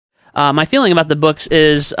My feeling about the books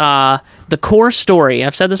is the core story.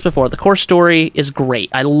 I've said this before. The core story is great.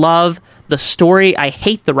 I love the story. I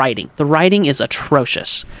hate the writing. The writing is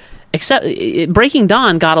atrocious. Except Breaking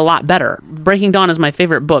Dawn got a lot better. Breaking Dawn is my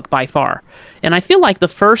favorite book by far. And I feel like the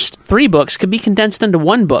first 3 books could be condensed into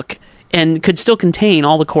one book and could still contain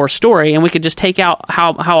all the core story, and we could just take out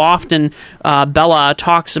how often Bella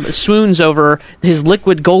swoons over his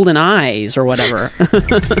liquid golden eyes or whatever.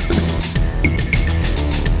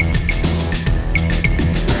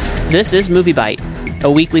 This is MovieByte,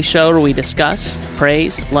 a weekly show where we discuss,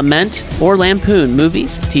 praise, lament, or lampoon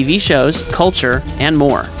movies, TV shows, culture, and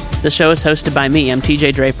more. The show is hosted by me, I'm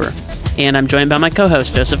TJ Draper, and I'm joined by my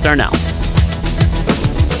co-host, Joseph Darnell.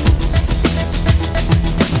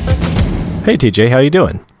 Hey TJ, how you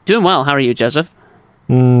doing? Doing well. How are you, Joseph?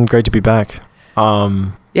 Great to be back.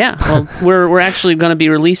 Yeah, well, we're actually going to be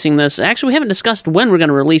releasing this. Actually, we haven't discussed when we're going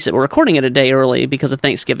to release it. We're recording it a day early because of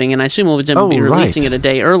Thanksgiving, and I assume we'll be releasing it a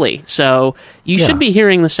day early. So you should be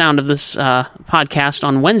hearing the sound of this podcast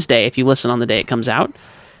on Wednesday if you listen on the day it comes out.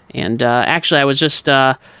 And actually, I was just...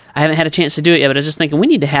 I haven't had a chance to do it yet, but I was just thinking we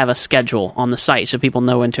need to have a schedule on the site so people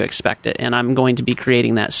know when to expect it, and I'm going to be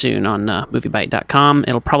creating that soon on MovieByte.com.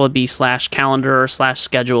 It'll probably be /calendar or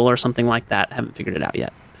 /schedule or something like that. I haven't figured it out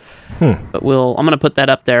yet. But I'm going to put that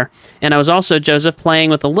up there. And I was also, Joseph, playing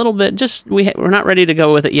with a little bit, we're not ready to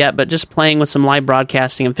go with it yet, but just playing with some live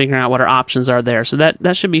broadcasting and figuring out what our options are there. So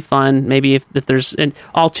that should be fun. Maybe if there's, and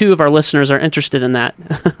all 2 of our listeners are interested in that.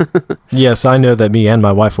 Yes, I know that me and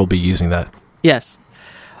my wife will be using that. Yes.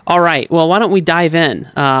 All right, well, why don't we dive in?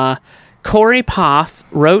 Corey Poff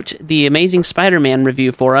wrote the Amazing Spider-Man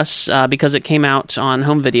review for us because it came out on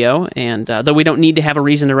home video, and though we don't need to have a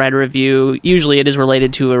reason to write a review, usually it is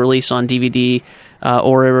related to a release on DVD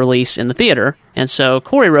or a release in the theater. And so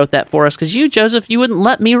Corey wrote that for us because you, Joseph, you wouldn't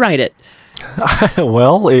let me write it.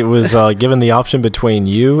 Well, it was given the option between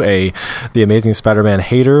you, the Amazing Spider-Man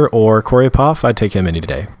hater, or Corey Poff. I'd take him any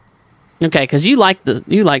day. Okay, because you like the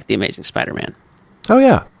Amazing Spider-Man. Oh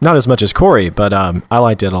yeah, not as much as Corey, but I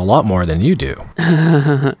liked it a lot more than you do.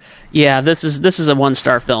 Yeah, this is a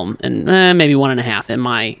 1-star film, and maybe 1.5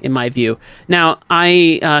 in my view. Now,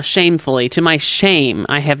 I shamefully, to my shame,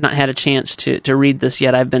 I have not had a chance to read this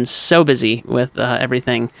yet. I've been so busy with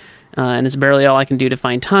everything, and it's barely all I can do to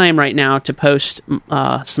find time right now to post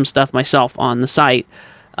some stuff myself on the site.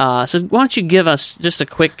 So why don't you give us just a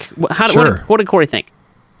quick? What did Corey think?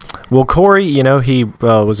 Well, Corey, he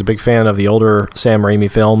was a big fan of the older Sam Raimi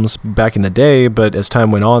films back in the day, but as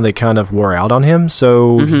time went on, they kind of wore out on him.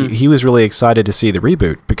 So he was really excited to see the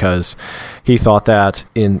reboot because he thought that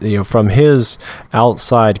from his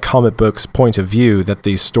outside comic books point of view, that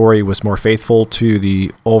the story was more faithful to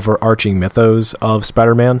the overarching mythos of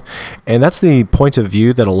Spider-Man. And that's the point of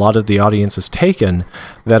view that a lot of the audience has taken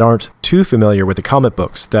that aren't too familiar with the comic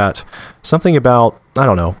books, that something about, I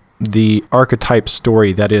don't know, the archetype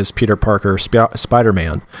story that is Peter Parker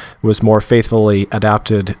Spider-Man was more faithfully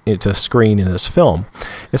adapted into screen in this film.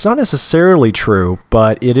 It's not necessarily true,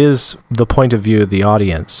 but it is the point of view of the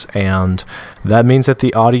audience, and that means that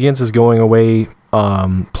the audience is going away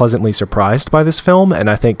pleasantly surprised by this film, and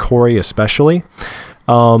I think Corey especially.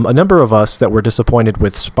 A number of us that were disappointed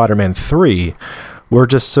with Spider-Man 3 were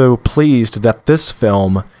just so pleased that this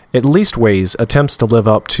film at least ways attempts to live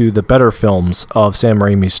up to the better films of Sam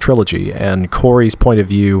Raimi's trilogy, and Corey's point of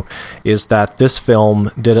view is that this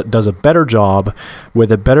film does a better job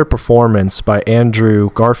with a better performance by Andrew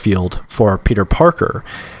Garfield for Peter Parker,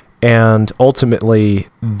 and ultimately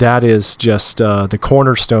that is just the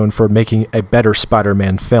cornerstone for making a better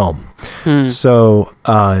Spider-Man film. So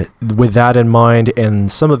with that in mind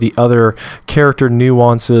and some of the other character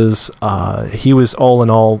nuances, he was all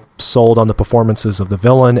in all sold on the performances of the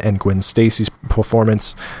villain and Gwen Stacy's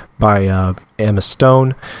performance by Emma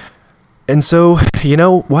Stone. And so, you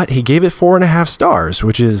know what? He gave it 4.5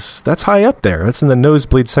 stars, that's high up there. That's in the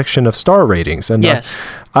nosebleed section of star ratings. And yes.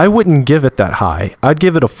 I wouldn't give it that high. I'd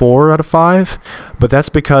give it a 4 out of 5, but that's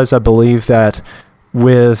because I believe that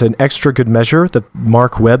with an extra good measure, that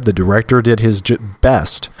Mark Webb, the director, did his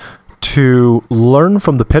best to learn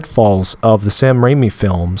from the pitfalls of the Sam Raimi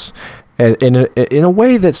films in a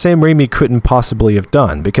way that Sam Raimi couldn't possibly have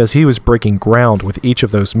done, because he was breaking ground with each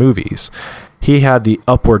of those movies. He had the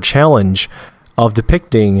upward challenge of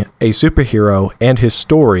depicting a superhero and his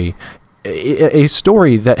story, a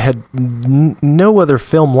story that had no other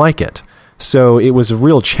film like it. So it was a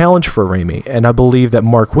real challenge for Raimi, and I believe that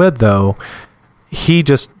Mark Webb, though, he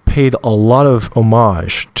just paid a lot of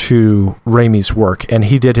homage to Raimi's work, and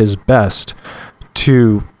he did his best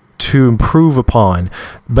to improve upon,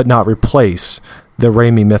 but not replace, the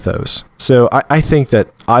Raimi mythos. So I think that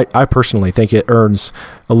I personally think it earns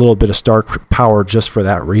a little bit of star power just for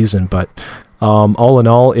that reason. But all in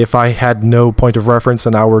all, if I had no point of reference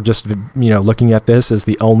and I were just looking at this as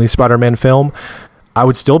the only Spider-Man film, I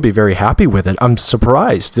would still be very happy with it. I'm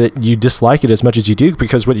surprised that you dislike it as much as you do,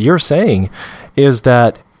 because what you're saying is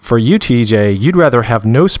that for you, TJ, you'd rather have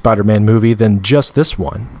no Spider-Man movie than just this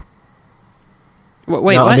one.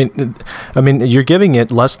 Wait, now, what? I mean, you're giving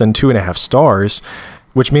it less than 2.5 stars,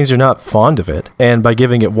 which means you're not fond of it. And by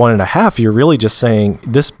giving it 1.5, you're really just saying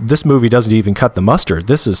this movie doesn't even cut the mustard.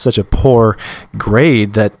 This is such a poor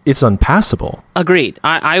grade that it's unpassable. Agreed.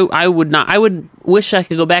 I would not. I would wish I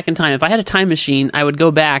could go back in time. If I had a time machine, I would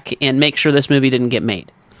go back and make sure this movie didn't get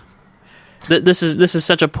made. This is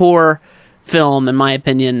such a poor film, in my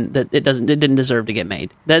opinion, that it didn't deserve to get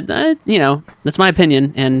made. That's my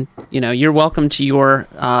opinion, and you're welcome to your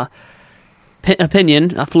opinion,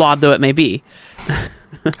 flawed though it may be.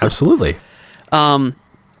 Absolutely. One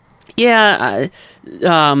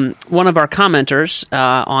of our commenters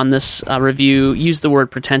on this review used the word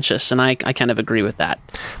pretentious, and I kind of agree with that.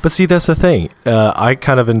 But see, that's the thing. I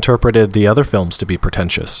kind of interpreted the other films to be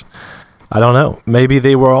pretentious. I don't know. Maybe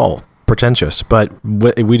they were all pretentious, but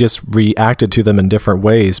we just reacted to them in different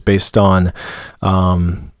ways based on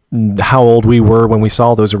how old we were when we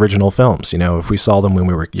saw those original films. If we saw them when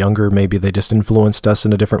we were younger, maybe they just influenced us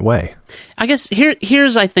in a different way. I guess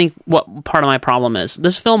here's I think what part of my problem is.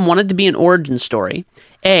 This film wanted to be an origin story.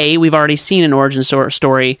 We've already seen an origin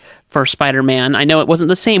story for Spider-Man. I know it wasn't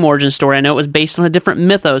the same origin story. I know it was based on a different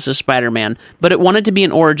mythos of Spider-Man, but it wanted to be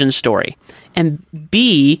an origin story. And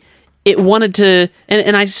B, it wanted to,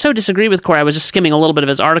 and I so disagree with Corey. I was just skimming a little bit of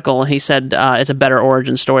his article, and he said it's a better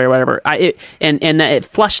origin story or whatever. And that it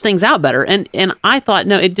fleshed things out better. And I thought,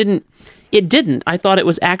 no, it didn't. It didn't. I thought it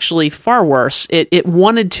was actually far worse. It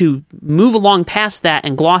wanted to move along past that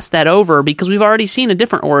and gloss that over because we've already seen a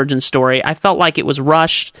different origin story. I felt like it was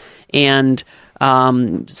rushed and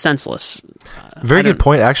senseless. Very good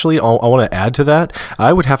point. Actually, I want to add to that.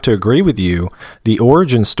 I would have to agree with you. The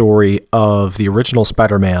origin story of the original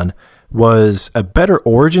Spider-Man was a better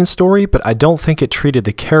origin story, but I don't think it treated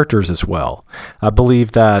the characters as well. I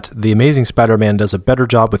believe that The Amazing Spider-Man does a better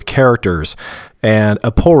job with characters and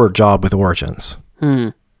a poorer job with origins.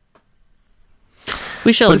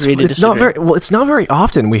 We shall agree to disagree. It's not very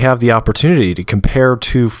often we have the opportunity to compare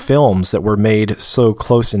two films that were made so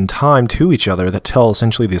close in time to each other that tell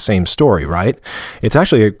essentially the same story, right? It's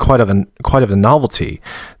actually quite of a novelty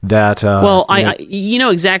that. You know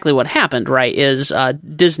exactly what happened, right? Is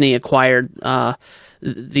Disney acquired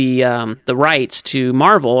the rights to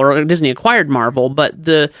Marvel, or Disney acquired Marvel, but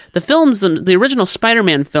the films, the original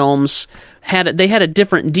Spider-Man films had a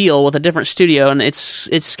different deal with a different studio, and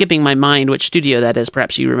it's skipping my mind which studio that is.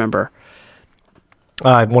 Perhaps you remember.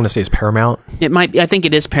 I want to say it's Paramount. It might be. I think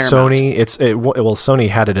it is Paramount. Sony. Sony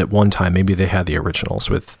had it at one time. Maybe they had the originals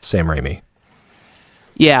with Sam Raimi.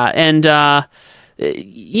 Yeah, and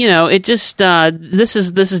it just this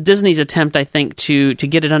is Disney's attempt, I think, to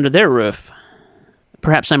get it under their roof.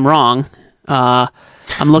 Perhaps I'm wrong.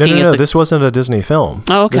 I'm looking at this wasn't a Disney film.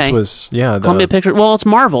 Oh, okay. This was, Columbia Pictures. Well, it's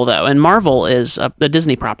Marvel, though, and Marvel is a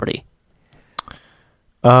Disney property.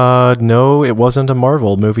 No, it wasn't a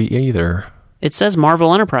Marvel movie either. It says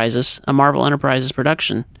Marvel Enterprises, a Marvel Enterprises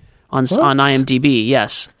production on IMDb,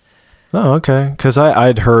 yes. Oh, okay. Because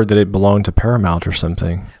I'd heard that it belonged to Paramount or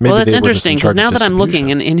something. Maybe that's interesting, because now that I'm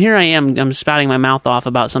looking, and here I am, I'm spouting my mouth off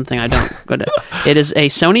about something I don't go to. It is a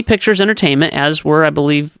Sony Pictures Entertainment, as were, I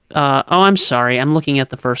believe... I'm sorry, I'm looking at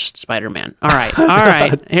the first Spider-Man. All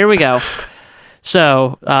right, here we go.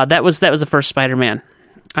 So, that was the first Spider-Man.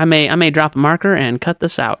 I may drop a marker and cut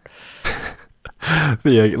this out.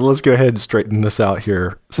 Yeah, let's go ahead and straighten this out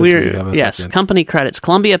here. We have a second. Company credits: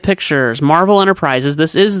 Columbia Pictures, Marvel Enterprises.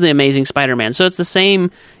 This is The Amazing Spider-Man, so it's the same.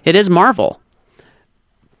 It is Marvel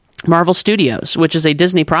Studios, which is a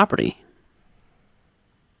Disney property.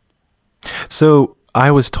 So I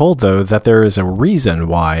was told, though, that there is a reason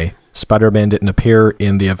why Spider-Man didn't appear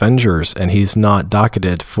in the Avengers, and he's not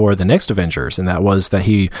docketed for the next Avengers, and that was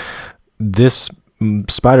that this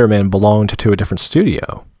Spider-Man belonged to a different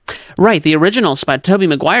studio. Right, the original Tobey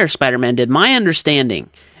Maguire Spider-Man did. My understanding,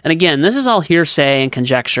 and again, this is all hearsay and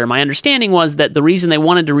conjecture, my understanding was that the reason they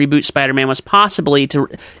wanted to reboot Spider-Man was possibly to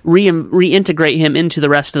reintegrate him into the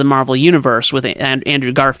rest of the Marvel Universe with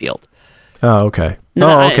Andrew Garfield. Oh, okay.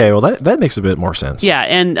 Well, that makes a bit more sense. Yeah,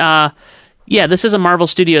 and this is a Marvel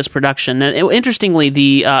Studios production. And interestingly,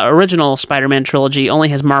 the original Spider-Man trilogy only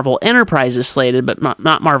has Marvel Enterprises slated, but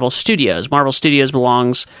not Marvel Studios. Marvel Studios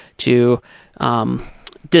belongs to...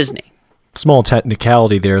 Disney. small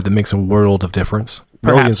technicality there that makes a world of difference.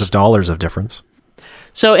 Perhaps. Millions of dollars of difference.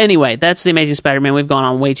 So anyway, that's The Amazing Spider-Man. We've gone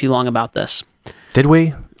on way too long about this. Did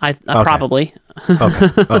we? Okay. Probably. Okay.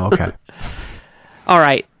 Oh, okay. All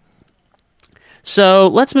right. So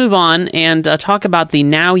let's move on and talk about the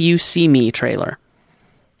Now You See Me trailer.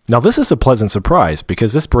 Now, this is a pleasant surprise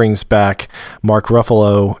because this brings back Mark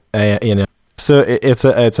Ruffalo in it. So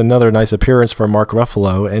it's another nice appearance for Mark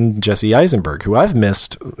Ruffalo and Jesse Eisenberg, who I've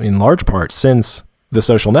missed in large part since The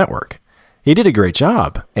Social Network. He did a great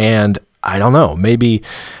job, and I don't know, maybe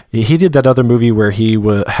he did that other movie where he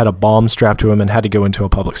had a bomb strapped to him and had to go into a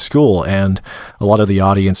public school, and a lot of the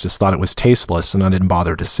audience just thought it was tasteless, and I didn't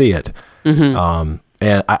bother to see it. Mm-hmm.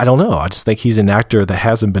 And I don't know. I just think he's an actor that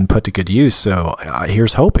hasn't been put to good use. So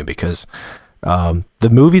here's hoping, because the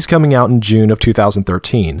movie's coming out in June of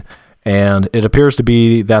 2013, and it appears to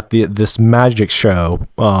be that this magic show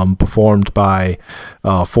performed by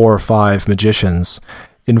 4 or 5 magicians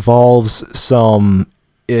involves some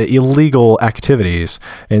illegal activities,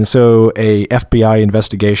 and so a FBI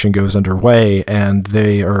investigation goes underway, and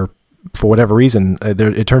they are, for whatever reason,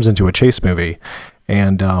 it turns into a chase movie.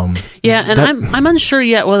 And I'm unsure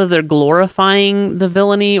yet whether they're glorifying the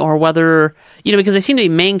villainy or whether, because they seem to be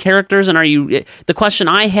main characters. And the question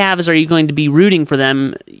I have is, are you going to be rooting for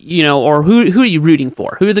them, or who are you rooting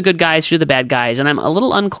for? Who are the good guys? Who are the bad guys? And I'm a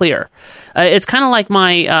little unclear. It's kind of like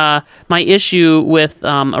my issue with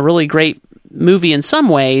a really great movie in some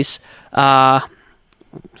ways. Doggone.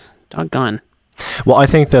 Well, I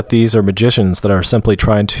think that these are magicians that are simply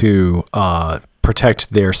trying to protect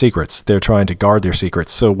their secrets. They're trying to guard their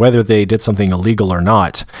secrets. So whether they did something illegal or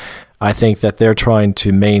not, I think that they're trying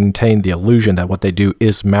to maintain the illusion that what they do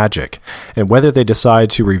is magic. And whether they decide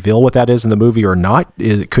to reveal what that is in the movie or not,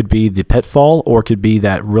 it could be the pitfall, or it could be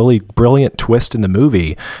that really brilliant twist in the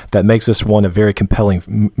movie that makes this one a very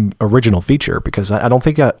compelling original feature, because I don't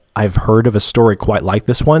think I've heard of a story quite like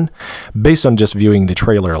this one based on just viewing the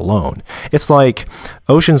trailer alone. It's like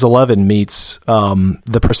Ocean's 11 meets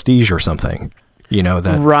The Prestige or something.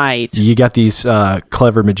 That right. You got these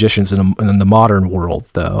clever magicians in the modern world,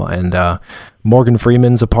 though, and Morgan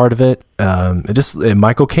Freeman's a part of it. And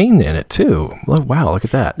Michael Caine in it too. Wow, look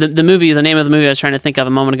at that. The name of the movie I was trying to think of a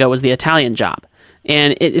moment ago was The Italian Job,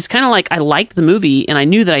 and it's kind of like I liked the movie, and I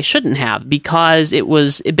knew that I shouldn't have, because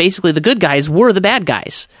basically the good guys were the bad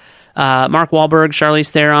guys. Mark Wahlberg, Charlize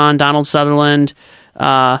Theron, Donald Sutherland,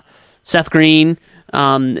 Seth Green.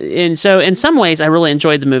 And so in some ways I really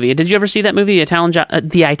enjoyed the movie. Did you ever see that movie,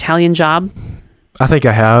 The Italian Job? I think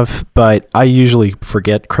I have, but I usually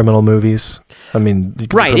forget criminal movies. I mean, the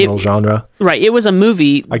criminal genre. Right. It was a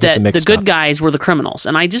movie that the good guys were the criminals.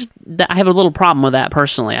 And I have a little problem with that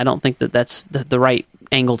personally. I don't think that that's the right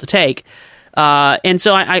angle to take. And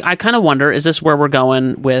so I kind of wonder, is this where we're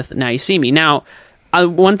going with Now You See Me? Now,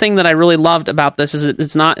 one thing that I really loved about this is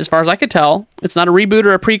it's not, as far as I could tell, it's not a reboot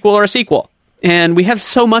or a prequel or a sequel. And we have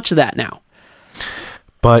so much of that now.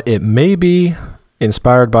 But it may be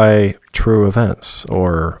inspired by true events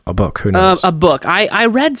or a book. Who knows? A book. I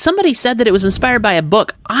read, somebody said that it was inspired by a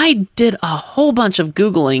book. I did a whole bunch of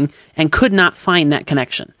Googling and could not find that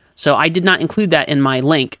connection. So I did not include that in my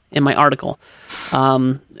link, in my article, where I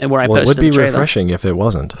posted the trailer. It would be refreshing if it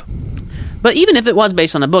wasn't. But even if it was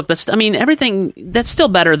based on a book, everything, that's still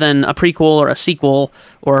better than a prequel or a sequel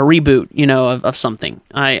or a reboot, of something.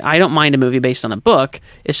 I don't mind a movie based on a book.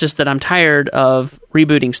 It's just that I'm tired of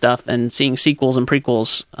rebooting stuff and seeing sequels and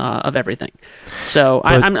prequels of everything. So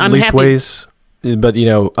I'm happy. But,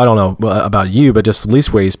 I don't know about you, but just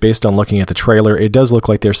leastways, based on looking at the trailer, it does look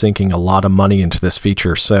like they're sinking a lot of money into this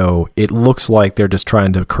feature. So it looks like they're just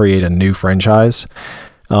trying to create a new franchise.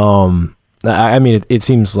 I mean, it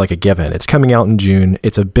seems like a given. It's coming out in June.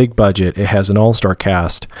 It's a big budget. It has an all-star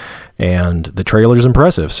cast, and the trailer's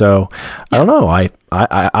impressive. So I don't know.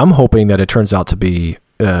 I'm hoping that it turns out to be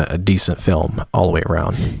a decent film all the way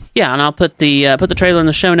around. Yeah, and I'll put the trailer in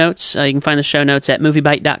the show notes. You can find the show notes at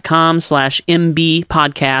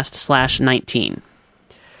MovieByte.com/mbpodcast/19.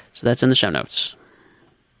 So that's in the show notes.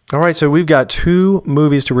 All right, so we've got 2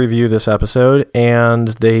 movies to review this episode, and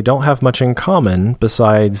they don't have much in common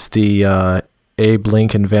besides the Abe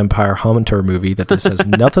Lincoln Vampire Hunter movie that this has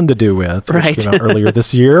nothing to do with, which came out earlier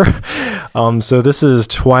this year. So this is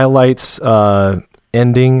Twilight's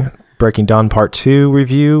ending, Breaking Dawn Part 2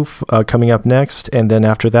 review coming up next, and then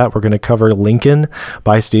after that we're going to cover Lincoln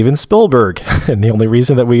by Steven Spielberg. And the only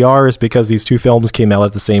reason that we are is because these 2 films came out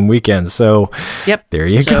at the same weekend. So there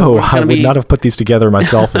you go. I would not have put these together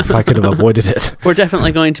myself if I could have avoided it. We're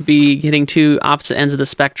definitely going to be getting 2 opposite ends of the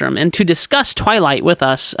spectrum. And to discuss Twilight with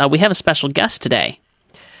us, we have a special guest today.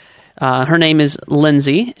 Her name is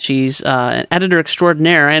Linsay. She's an editor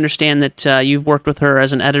extraordinaire. I understand that you've worked with her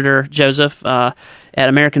as an editor, Joseph, at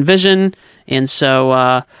American Vision, and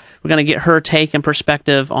so we're going to get her take and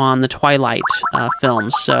perspective on the Twilight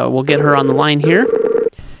films. So we'll get her on the line here.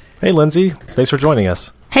 Hey, Linsay. Thanks for joining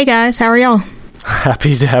us. Hey, guys. How are y'all?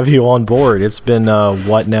 Happy to have you on board. It's been,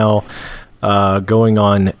 going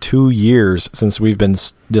on 2 years since we've been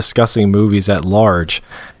discussing movies at large.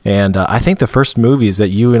 And I think the first movies that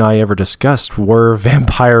you and I ever discussed were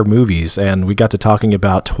vampire movies. And we got to talking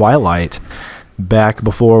about Twilight back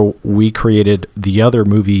before we created the other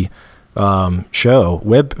movie show,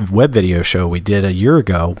 web video show we did a year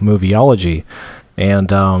ago, Movieology. And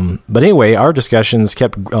but anyway, our discussions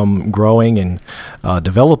kept growing and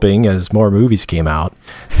developing as more movies came out.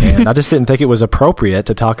 And I just didn't think it was appropriate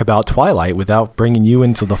to talk about Twilight without bringing you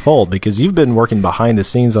into the fold, because you've been working behind the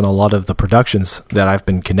scenes on a lot of the productions that I've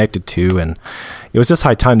been connected to, and it was just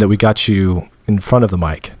high time that we got you in front of the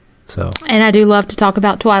mic. So. And I do love to talk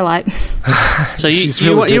about Twilight. So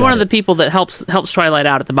you're one of the people that helps Twilight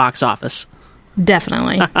out at the box office.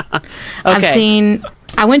 Definitely. Okay.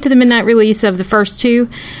 I went to the midnight release of the first two,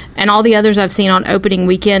 and all the others I've seen on opening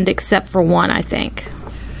weekend except for one, I think.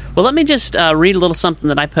 Well, let me just read a little something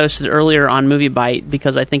that I posted earlier on MovieByte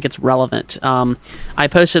because I think it's relevant. I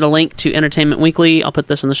posted a link to Entertainment Weekly. I'll put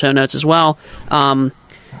this in the show notes as well. And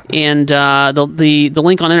the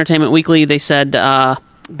link on Entertainment Weekly, they said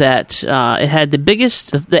that it had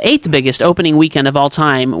the eighth biggest opening weekend of all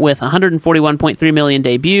time with 141.3 million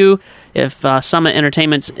debut. If Summit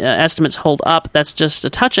Entertainment's estimates hold up, that's just a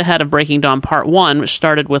touch ahead of Breaking Dawn Part 1, which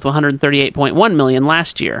started with 138.1 million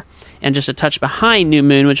last year, and just a touch behind New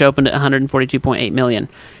Moon, which opened at 142.8 million.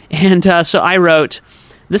 And so I wrote,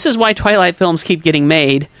 "This is why Twilight films keep getting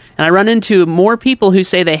made, and I run into more people who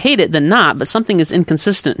say they hate it than not, but something is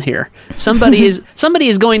inconsistent here. Somebody is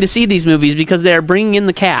going to see these movies because they are bringing in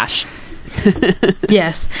the cash."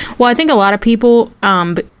 Yes. Well, I think a lot of people,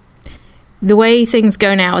 the way things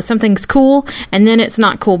go now is something's cool, and then it's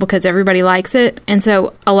not cool because everybody likes it. And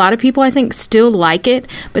so a lot of people, I think, still like it,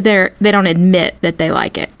 but they don't admit that they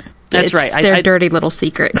like it. That's right. It's their dirty little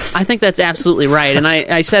secret. I think that's absolutely right. And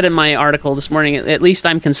I said in my article this morning, at least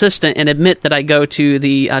I'm consistent and admit that I go to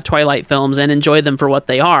the Twilight films and enjoy them for what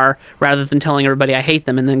they are, rather than telling everybody I hate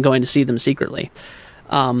them and then going to see them secretly.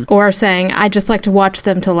 Or saying, I just like to watch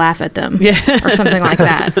them to laugh at them. Yeah. Or something like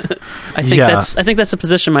that. I think that's a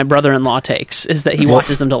position my brother-in-law takes, is that he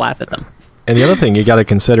watches them to laugh at them. And the other thing you got to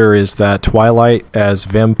consider is that Twilight, as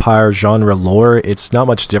vampire genre lore, it's not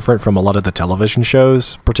much different from a lot of the television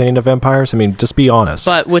shows pertaining to vampires. I mean, just be honest.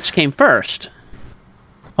 But which came first?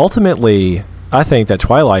 Ultimately, I think that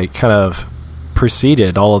Twilight kind of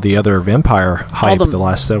preceded all of the other vampire hype the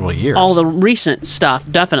last several years. All the recent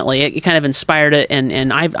stuff, definitely. It kind of inspired it,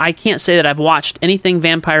 and I can't say that I've watched anything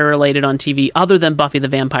vampire-related on TV other than Buffy the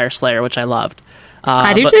Vampire Slayer, which I loved.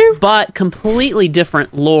 I do too. But completely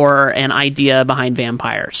different lore and idea behind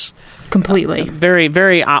vampires. Completely. Very,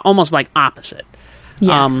 very, almost like opposite.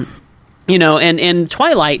 Yeah. And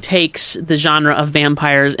Twilight takes the genre of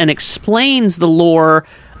vampires and explains the lore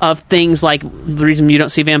of things like the reason you don't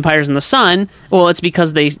see vampires in the sun. Well, it's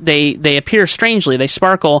because they appear strangely, they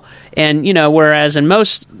sparkle, and whereas in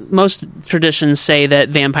most traditions say that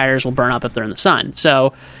vampires will burn up if they're in the sun.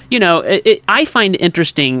 So I find it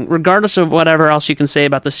interesting, regardless of whatever else you can say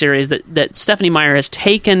about the series, that Stephanie Meyer has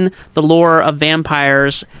taken the lore of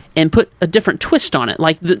vampires and put a different twist on it.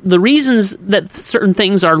 Like the reasons that certain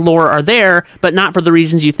things are lore are there, but not for the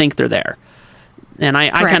reasons you think they're there. And I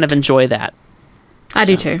kind of enjoy that. I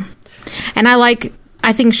do too. And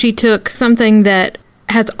I think she took something that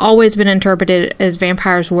has always been interpreted as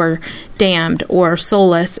vampires were damned or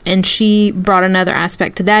soulless, and she brought another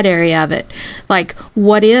aspect to that area of it. Like,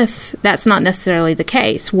 what if that's not necessarily the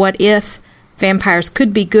case? What if vampires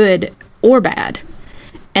could be good or bad?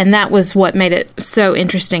 And that was what made it so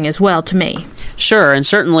interesting as well to me. Sure, and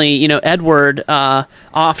certainly, Edward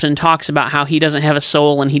often talks about how he doesn't have a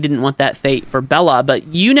soul and he didn't want that fate for Bella, but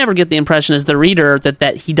you never get the impression as the reader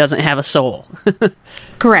that he doesn't have a soul.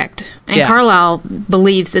 Correct. And Carlisle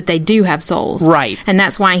believes that they do have souls. Right. And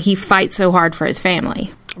that's why he fights so hard for his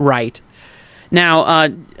family. Right. Now,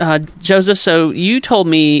 Joseph, so you told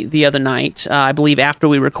me the other night, I believe after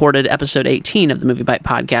we recorded episode 18 of the MovieByte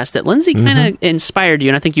podcast, that Linsay kind of inspired you,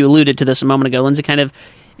 and I think you alluded to this a moment ago. Linsay kind of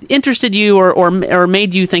interested you or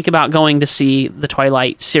made you think about going to see the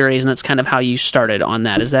Twilight series, and that's kind of how you started on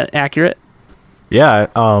that. Is that accurate? Yeah.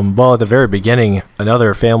 Well, at the very beginning,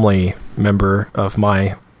 another family member of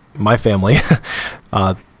my family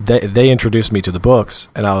they introduced me to the books,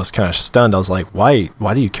 and I was kind of stunned. I was like, why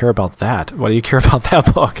do you care about that? Why do you care about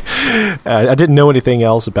that book? I didn't know anything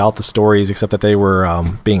else about the stories except that they were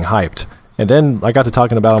being hyped. And then I got to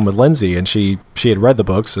talking about them with Linsay, and she had read the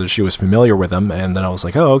books, so she was familiar with them. And then I was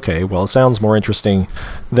like, oh, okay, well, it sounds more interesting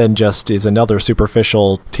than just is another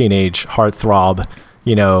superficial teenage heartthrob,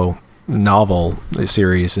 novel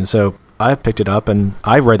series. And so I picked it up, and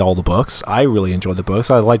I read all the books. I really enjoyed the books.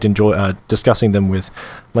 I liked discussing them with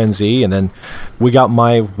Linsay, and then we got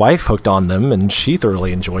my wife hooked on them, and she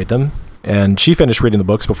thoroughly enjoyed them. And she finished reading the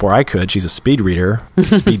books before I could. She's a speed reader,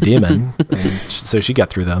 speed demon, and so she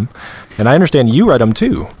got through them. And I understand you read them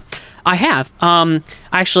too. I have.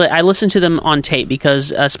 Actually, I listened to them on tape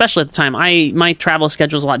because, especially at the time, my travel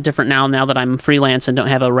schedule is a lot different now that I'm freelance and don't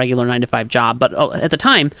have a regular 9-to-5 job. But at the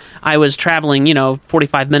time, I was traveling,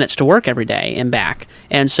 45 minutes to work every day and back.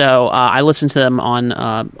 And so I listened to them on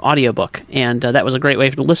audiobook, and that was a great way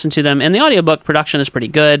to listen to them. And the audiobook production is pretty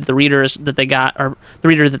good. The readers that they got, or the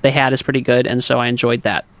reader that they had, is pretty good, and so I enjoyed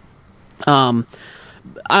that.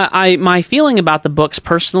 My feeling about the books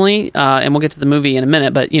personally, and we'll get to the movie in a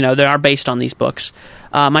minute, but they are based on these books.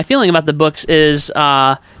 My feeling about the books is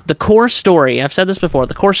the core story. I've said this before.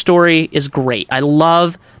 The core story is great. I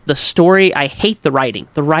love the story. I hate the writing.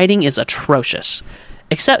 The writing is atrocious.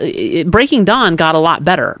 Except Breaking Dawn got a lot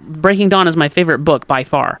better. Breaking Dawn is my favorite book by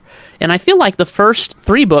far, and I feel like the first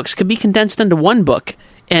 3 books could be condensed into one book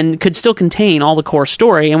and could still contain all the core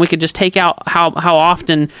story, and we could just take out how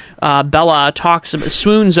often Bella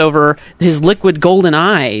swoons over his liquid golden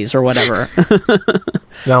eyes or whatever.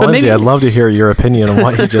 Now, Linsay, I'd love to hear your opinion on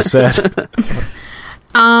what you just said.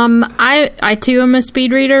 I too am a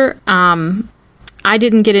speed reader. I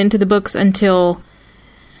didn't get into the books until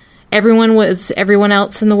everyone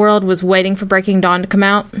else in the world was waiting for Breaking Dawn to come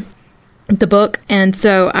out, the book, and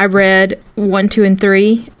so I read 1, 2, and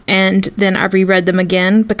 3, and then I reread them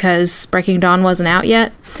again because Breaking Dawn wasn't out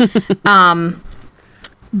yet.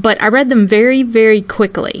 But I read them very, very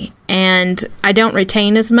quickly, and I don't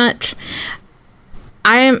retain as much.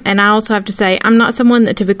 And I also have to say, I'm not someone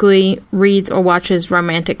that typically reads or watches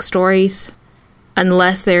romantic stories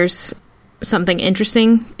unless there's something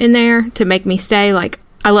interesting in there to make me stay. Like,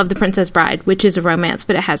 I love The Princess Bride, which is a romance,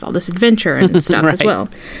 but it has all this adventure and stuff right. as well.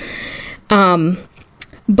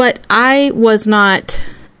 But I was not...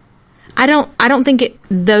 I don't think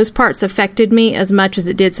those parts affected me as much as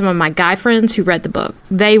it did some of my guy friends who read the book.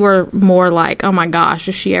 They were more like, oh my gosh,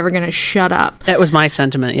 is she ever going to shut up? That was my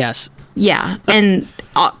sentiment, yes. Yeah, and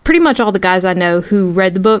pretty much all the guys I know who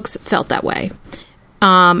read the books felt that way.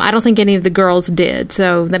 I don't think any of the girls did,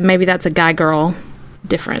 so maybe that's a guy-girl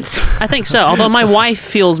difference. I think so, although my wife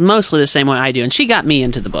feels mostly the same way I do, and she got me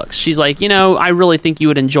into the books. She's like, I really think you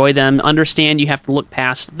would enjoy them. Understand you have to look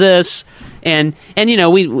past this. And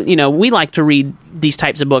we like to read these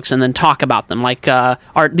types of books and then talk about them. Like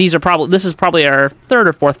this is probably our 3rd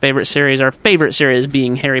or 4th favorite series. Our favorite series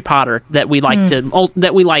being Harry Potter that we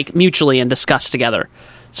like mutually and discuss together.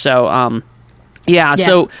 So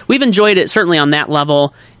so we've enjoyed it certainly on that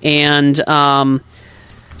level, and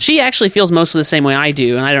she actually feels mostly the same way I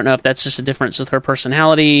do, and I don't know if that's just a difference with her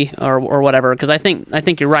personality or whatever. Because I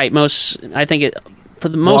think you're right. For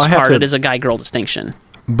the most part, it is a guy-girl distinction.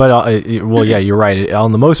 But you're right.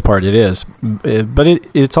 On the most part, it is. But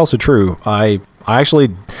it's also true. I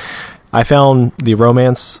found the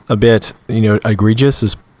romance a bit, egregious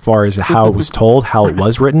as far as how it was told, how it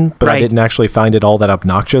was written. But right. I didn't actually find it all that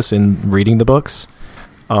obnoxious in reading the books.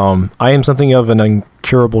 I am something of an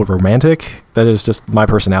incurable romantic. That is just my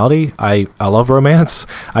personality. I love romance.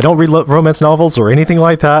 I don't read romance novels or anything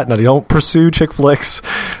like that, and I don't pursue chick flicks,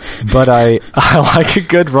 but I like a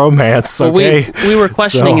good romance, okay? Well, we were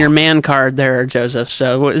questioning your man card there, Joseph,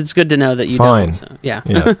 so it's good to know that you don't. So,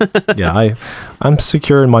 yeah. I'm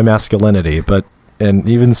secure in my masculinity, and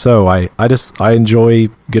even so, I enjoy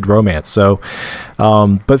good romance. So,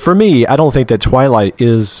 but for me, I don't think that Twilight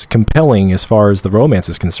is compelling as far as the romance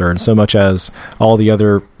is concerned, so much as all the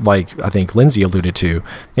other, like I think Linsay alluded to,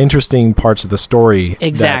 interesting parts of the story.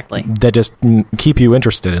 Exactly. That just keep you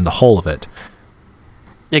interested in the whole of it.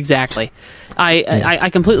 Exactly.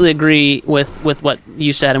 I completely agree with what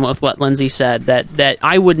you said and with what Linsay said, that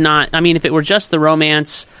I would not, if it were just the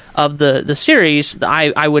romance of the series,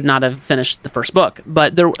 I would not have finished the first book.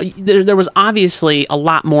 But there was obviously a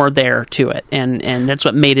lot more there to it, and that's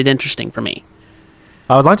what made it interesting for me.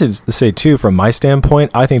 I would like to say, too, from my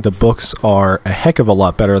standpoint, I think the books are a heck of a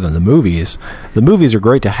lot better than the movies. The movies are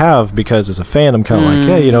great to have because as a fan, I'm kind of like,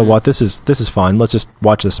 hey, you know what, this is fun. Let's just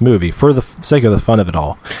watch this movie for the sake of the fun of it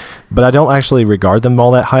all. But I don't actually regard them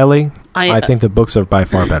all that highly. I think the books are by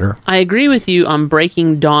far better. I agree with you on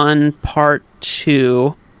Breaking Dawn Part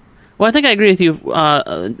 2. Well, I think I agree with you.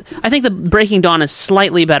 I think the Breaking Dawn is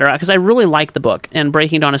slightly better because I really like the book, and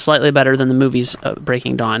Breaking Dawn is slightly better than the movies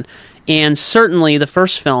Breaking Dawn. And certainly, the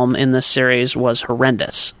first film in this series was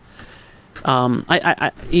horrendous. We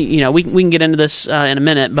can get into this in a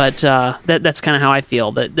minute, but that's kind of how I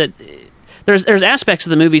feel. That there's aspects of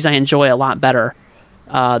the movies I enjoy a lot better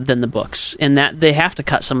than the books, and that they have to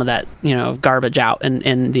cut some of that garbage out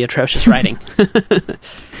and the atrocious writing.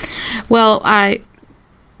 Well,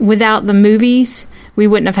 without the movies, we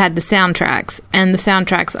wouldn't have had the soundtracks, and the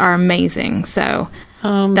soundtracks are amazing. So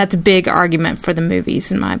that's a big argument for the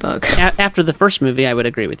movies in my book. After the first movie, I would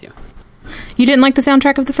agree with you. You didn't like the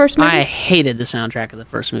soundtrack of the first movie? I hated the soundtrack of the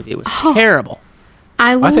first movie. It was terrible.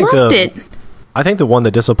 I loved it. I think the one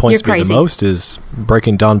that disappoints me the most is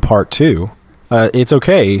Breaking Dawn Part 2. It's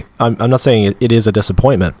okay. I'm not saying it is a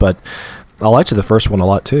disappointment, but I liked the first one a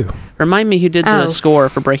lot too. Remind me who did the score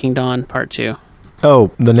for Breaking Dawn Part 2.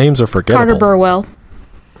 Oh, the names are forgettable. Carter Burwell.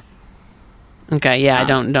 Okay, yeah, I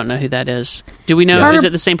don't know who that is. Do we know? Is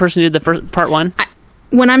it the same person who did the first Part 1?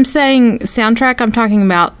 When I'm saying soundtrack, I'm talking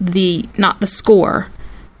about not the score,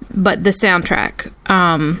 but the soundtrack.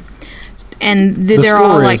 And the they're score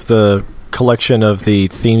all like is the collection of the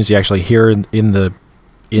themes you actually hear in the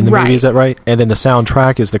movie. Is that right? And then the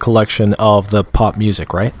soundtrack is the collection of the pop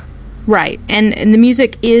music, right? Right, and the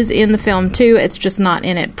music is in the film too. It's just not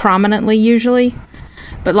in it prominently usually.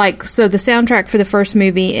 But so the soundtrack for the first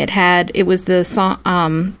movie, it was the song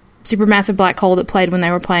Supermassive Black Hole that played when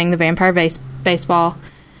they were playing the Vampire Baseball.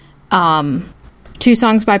 2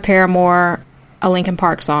 songs by Paramore, a Linkin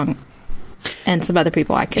Park song, and some other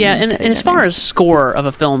people I can. Yeah, and as far as score of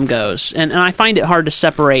a film goes, and I find it hard to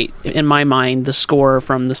separate in my mind the score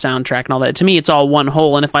from the soundtrack and all that. To me, it's all one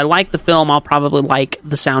whole. And if I like the film, I'll probably like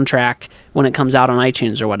the soundtrack when it comes out on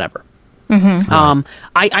iTunes or whatever. Mm-hmm.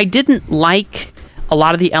 I didn't like a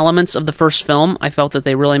lot of the elements of the first film. I felt that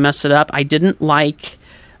they really messed it up. I didn't like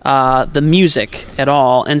the music at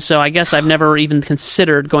all, and so I guess I've never even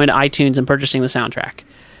considered going to iTunes and purchasing the soundtrack.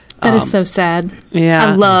 That is so sad. Yeah,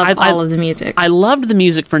 I love all of the music. I loved the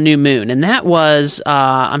music for New Moon, and that was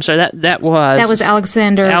that was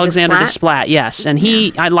Alexander Desplat. Yes, and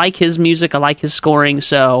I like his music. I like his scoring,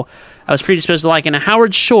 so I was predisposed to like it. And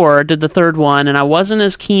Howard Shore did the third one, and I wasn't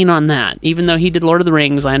as keen on that, even though he did Lord of the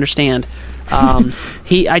Rings. I understand.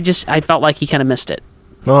 I felt like he kind of missed it.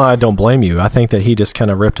 Well, I don't blame you. I think that he just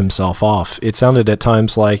kind of ripped himself off. It sounded at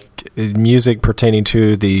times like music pertaining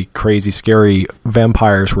to the crazy, scary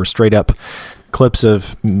vampires were straight up clips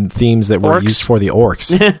of themes that were used for the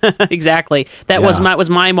orcs. Exactly. That was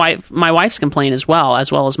my wife's complaint as well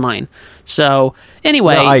as mine. So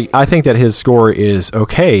anyway, no, I think that his score is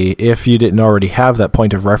okay if you didn't already have that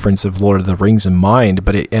point of reference of Lord of the Rings in mind,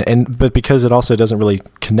 but because it also doesn't really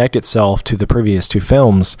connect itself to the previous 2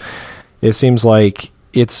 films, it seems like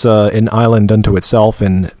it's an island unto itself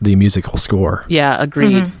in the musical score. Yeah,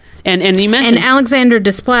 agreed. Mm-hmm. And you mentioned... And Alexander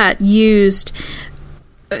Desplat used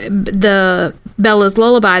the Bella's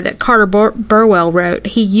Lullaby that Carter Burwell wrote.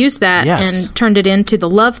 He used that and turned it into the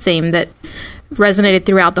love theme that resonated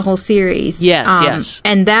throughout the whole series. Yes.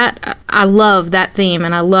 And that, I love that theme,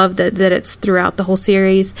 and I love that it's throughout the whole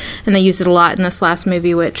series, and they used it a lot in this last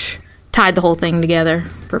movie, which tied the whole thing together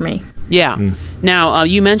for me. Yeah. Now,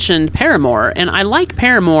 you mentioned Paramore, and I like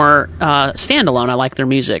Paramore standalone. I like their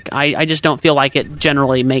music. I just don't feel like it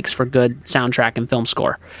generally makes for good soundtrack and film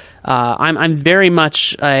score. I'm very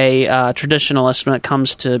much a traditionalist when it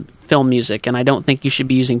comes to film music, and I don't think you should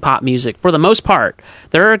be using pop music for the most part.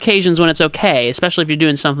 There are occasions when it's okay, especially if you're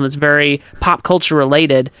doing something that's very pop culture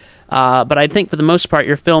related, but I think for the most part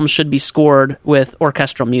your film should be scored with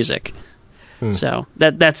orchestral music. So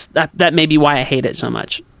that may be why I hate it so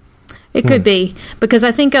much. It could be, because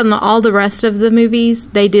I think on all the rest of the movies,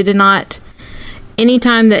 they did not...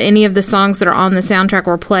 Anytime that any of the songs that are on the soundtrack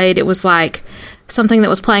were played, it was like something that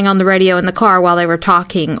was playing on the radio in the car while they were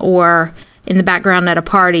talking, or in the background at a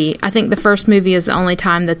party. I think the first movie is the only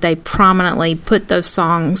time that they prominently put those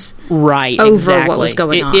songs over what was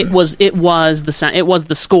going on. It was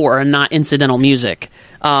the score and not incidental music.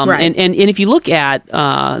 And if you look at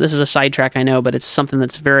this is a sidetrack, I know, but it's something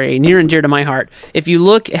that's very near and dear to my heart. If you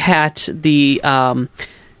look at the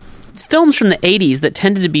films from the 80s that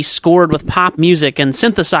tended to be scored with pop music and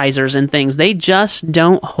synthesizers and things, they just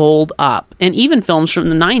don't hold up. And even films from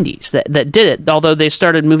the 90s that did it, although they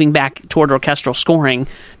started moving back toward orchestral scoring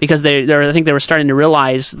because I think they were starting to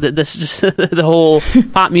realize that this just, the whole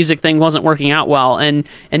pop music thing wasn't working out well. And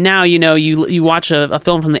now, you watch a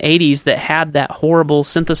film from the 80s that had that horrible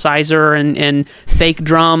synthesizer and fake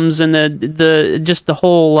drums and the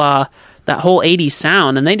whole that whole 80s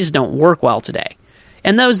sound, and they just don't work well today.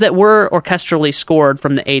 And those that were orchestrally scored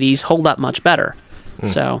from the 80s hold up much better.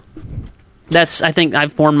 So I think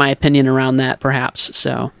I've formed my opinion around that, perhaps.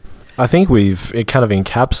 So I think we've kind of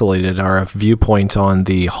encapsulated our viewpoint on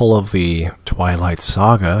the whole of the Twilight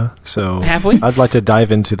saga. So have we? I'd like to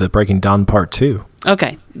dive into the Breaking Dawn Part 2.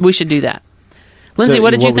 Okay, we should do that. Lindsay,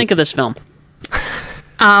 what did you think of this film?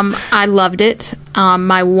 I loved it.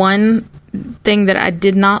 My one thing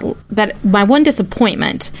my one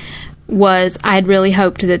disappointment was I had really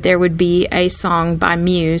hoped that there would be a song by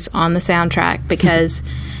Muse on the soundtrack, because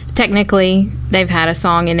technically they've had a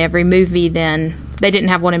song in every movie. Then they didn't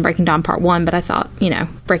have one in Breaking Dawn Part 1, but I thought,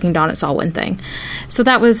 Breaking Dawn, it's all one thing. So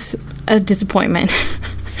that was a disappointment.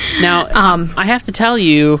 Now, I have to tell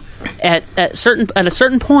you, at a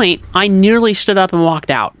certain point, I nearly stood up and walked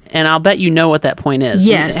out, and I'll bet you know what that point is.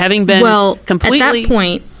 Yes. Having been completely... At that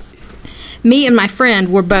point, me and my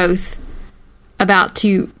friend were both about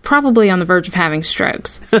to, probably on the verge of having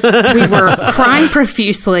strokes. We were crying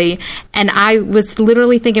profusely, and I was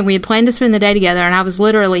literally thinking, we had planned to spend the day together, and I was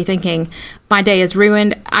literally thinking, my day is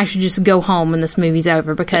ruined. I should just go home when this movie's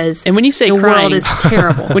over, because and when you say the crying, world is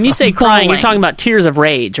terrible. When you say crying, you're talking about tears of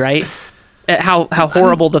rage, right? At how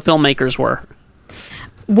horrible the filmmakers were.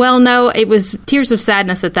 Well, no, it was tears of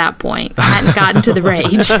sadness at that point. I hadn't gotten to the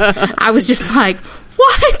rage. I was just like,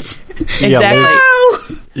 what?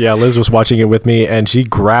 Exactly. Liz was watching it with me, and she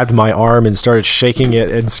grabbed my arm and started shaking it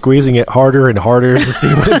and squeezing it harder and harder as the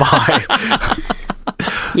scene went by.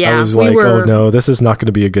 I was like, oh no, this is not going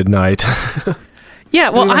to be a good night. Yeah,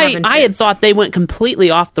 well, I had thought they went completely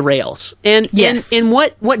off the rails. And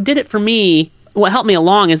what did it for me, what helped me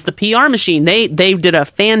along, is the PR machine. They did a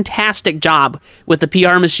fantastic job with the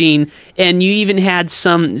PR machine, and you even had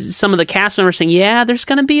some of the cast members saying, yeah, there's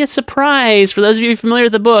going to be a surprise. For those of you familiar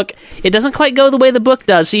with the book, it doesn't quite go the way the book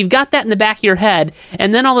does. So you've got that in the back of your head,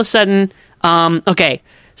 and then all of a sudden, okay,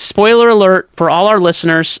 spoiler alert for all our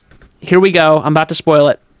listeners. Here we go. I'm about to spoil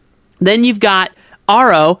it. Then you've got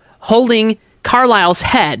Aro holding Carlisle's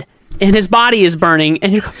head, and his body is burning,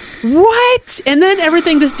 and you're going, what? And then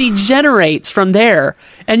everything just degenerates from there,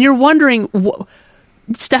 and you're wondering,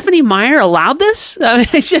 Stephanie Meyer allowed this?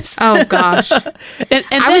 Oh, gosh. and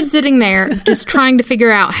I was sitting there just trying to figure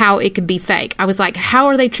out how it could be fake. I was like, how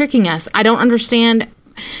are they tricking us? I don't understand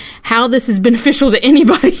how this is beneficial to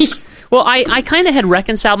anybody. Well, I kind of had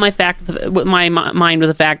reconciled my mind with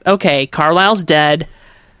the fact, okay, Carlisle's dead.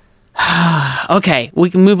 Okay, we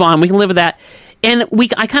can move on. We can live with that. And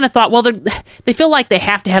I kind of thought, well, they feel like they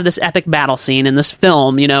have to have this epic battle scene in this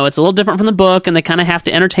film. It's a little different from the book, and they kind of have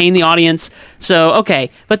to entertain the audience. So, okay.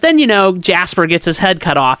 But then, Jasper gets his head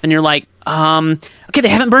cut off, and you're like, okay, they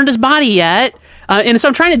haven't burned his body yet. And so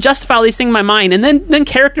I'm trying to justify all these things in my mind, and then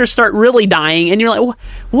characters start really dying, and you're like,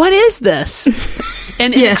 what is this?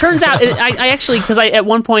 And yes. It turns out, I actually, because at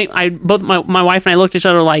one point, both my wife and I looked at each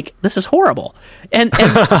other like, this is horrible. And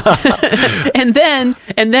then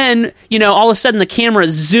all of a sudden the camera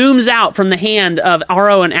zooms out from the hand of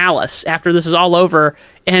Aro and Alice after this is all over,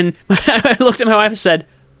 and I looked at my wife and said,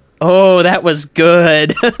 oh, that was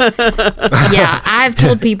good. Yeah, I've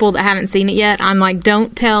told people that haven't seen it yet, I'm like,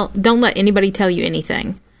 don't let anybody tell you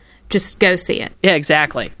anything. Just go see it. Yeah,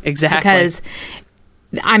 exactly. Because,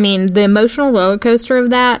 the emotional roller coaster of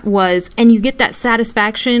that was, and you get that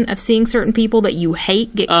satisfaction of seeing certain people that you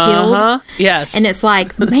hate get killed. Yes. And it's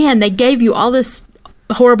like, man, they gave you all this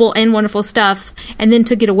horrible and wonderful stuff and then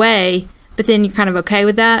took it away, but then you're kind of okay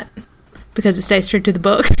with that because it stays true to the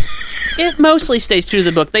book. It mostly stays true to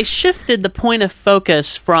the book. They shifted the point of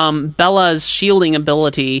focus from Bella's shielding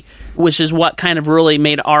ability, which is what kind of really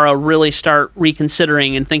made Aro really start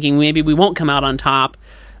reconsidering and thinking maybe we won't come out on top,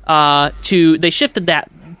 they shifted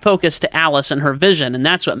that focus to Alice and her vision, and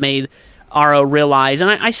that's what made Aro realize.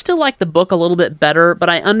 And I still like the book a little bit better, but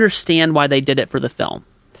I understand why they did it for the film.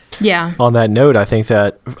 Yeah. On that note, I think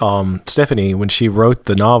that Stephanie, when she wrote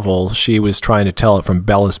the novel, she was trying to tell it from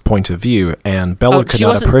Bella's point of view, and Bella could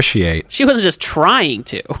not appreciate. She wasn't just trying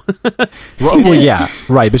to. Well, yeah,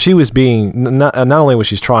 right. But she was being, not only was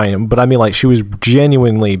she trying, but she was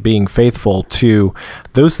genuinely being faithful to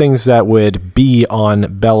those things that would be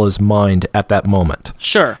on Bella's mind at that moment.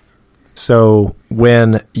 Sure. So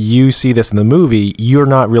when you see this in the movie, you're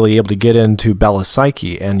not really able to get into Bella's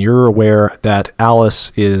psyche, and you're aware that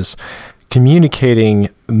Alice is communicating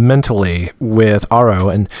mentally with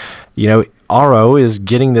Aro, and Aro is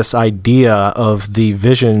getting this idea of the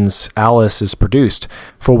visions Alice has produced.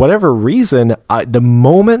 For whatever reason, the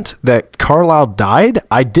moment that Carlisle died,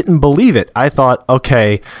 I didn't believe it. I thought,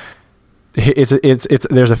 okay, there's a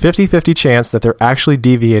 50-50 chance that they're actually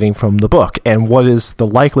deviating from the book. And what is the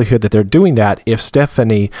likelihood that they're doing that if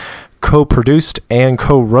Stephanie co-produced and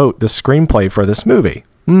co-wrote the screenplay for this movie?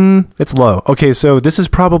 It's low. Okay, so this is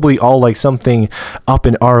probably all like something up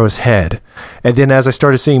in Aro's head. And then as I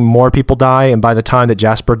started seeing more people die, and by the time that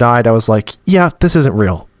Jasper died, I was like, yeah, this isn't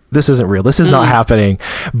real. This isn't real. This is not happening.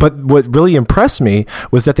 But what really impressed me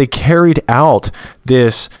was that they carried out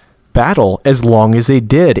this battle as long as they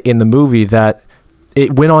did in the movie, that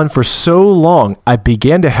it went on for so long. I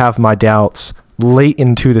began to have my doubts late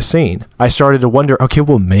into the scene. I started to wonder, okay,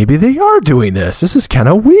 well, maybe they are doing this. This is kind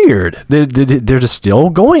of weird. They're just still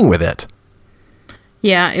going with it.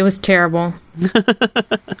 Yeah, it was terrible.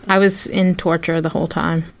 I was in torture the whole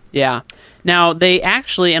time. Yeah. Now, they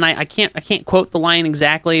actually, and I can't quote the line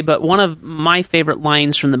exactly, but one of my favorite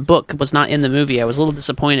lines from the book was not in the movie. I was a little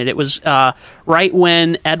disappointed. It was right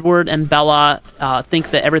when Edward and Bella think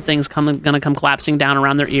that everything's going to come collapsing down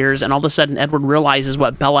around their ears, and all of a sudden Edward realizes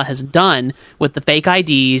what Bella has done with the fake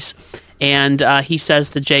IDs, and he says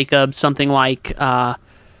to Jacob something like,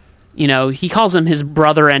 he calls him his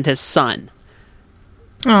brother and his son.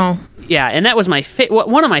 Oh. Yeah, and that was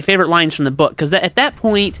one of my favorite lines from the book, because at that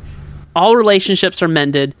point, all relationships are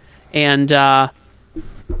mended, and,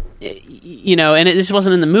 this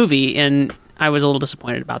wasn't in the movie, and I was a little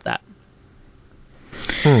disappointed about that.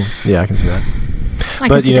 Yeah, I can see that. I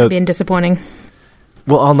can see that being disappointing.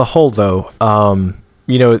 Well, on the whole, though,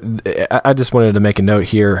 I just wanted to make a note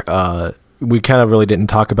here. We kind of really didn't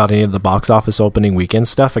talk about any of the box office opening weekend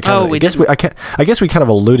stuff. I guess we kind of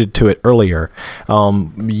alluded to it earlier.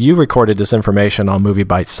 You recorded this information on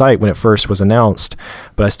MovieByte's site when it first was announced,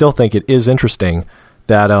 but I still think it is interesting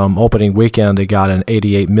that opening weekend it got an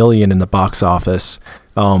 $88 million in the box office.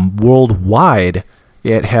 Worldwide,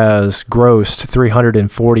 it has grossed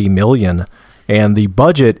 $340 million, and the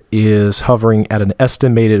budget is hovering at an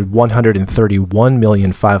estimated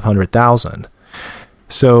 $131,500,000.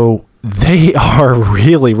 So they are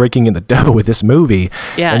really raking in the dough with this movie.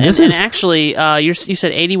 Yeah, and actually, you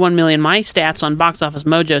said 81 million. My stats on Box Office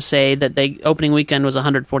Mojo say that the opening weekend was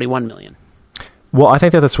 141 million. Well, I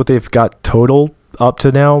think that's what they've got total up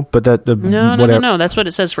to now, but that... No. That's what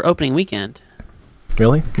it says for opening weekend.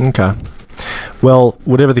 Really? Okay. Well,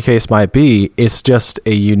 whatever the case might be, it's just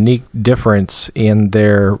a unique difference in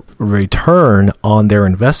their return on their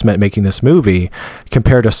investment making this movie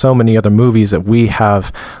compared to so many other movies that we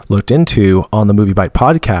have looked into on the MovieByte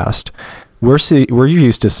podcast. We're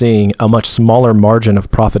used to seeing a much smaller margin of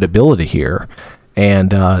profitability here, and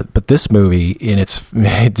but this movie,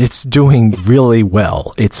 it's doing really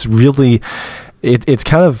well. It's really it's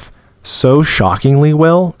kind of so shockingly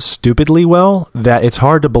well, stupidly well, that it's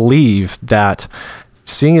hard to believe that,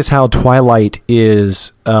 seeing as how Twilight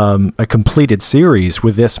is a completed series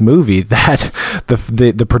with this movie, that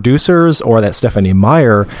the producers or that Stephanie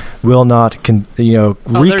Meyer will not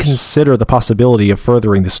reconsider the possibility of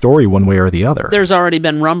furthering the story one way or the other. There's already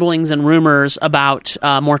been rumblings and rumors about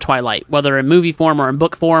more Twilight, whether in movie form or in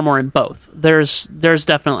book form or in both. There's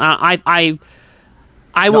definitely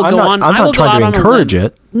I will go on. I'm not trying to encourage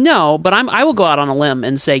it. No, but I will go out on a limb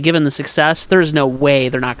and say, given the success, there's no way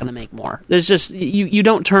they're not going to make more. There's just you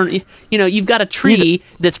don't turn. You've got a tree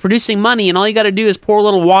that's producing money, and all you got to do is pour a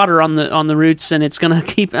little water on the roots, and it's going to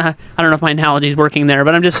keep. I don't know if my analogy's working there,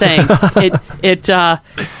 but I'm just saying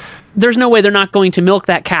there's no way they're not going to milk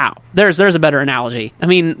that cow. There's a better analogy. I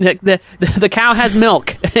mean, the cow has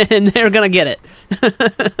milk, and they're going to get it.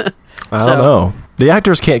 I don't know. The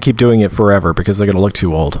actors can't keep doing it forever because they're going to look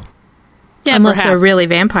too old. Yeah, unless they're really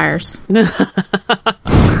vampires.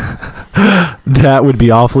 That would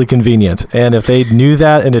be awfully convenient. And if they knew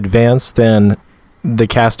that in advance, then the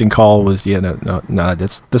casting call was, no,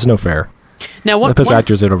 that's no fair. Now, that puts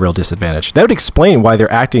actors at a real disadvantage. That would explain why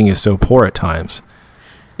their acting is so poor at times.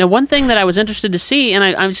 Now, one thing that I was interested to see, and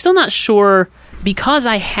I'm still not sure, because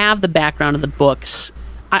I have the background of the books,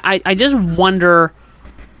 I just wonder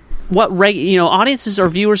what audiences or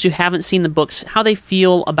viewers who haven't seen the books, how they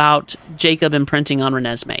feel about Jacob imprinting on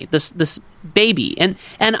Renesmee, this baby, and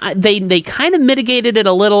they kind of mitigated it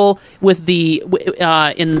a little with the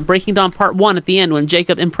in Breaking Dawn Part 1 at the end when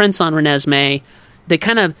Jacob imprints on Renesmee. They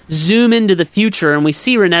kind of zoom into the future and we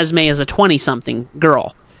see Renesmee as a 20-something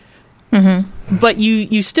girl. But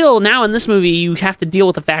you still, now in this movie, you have to deal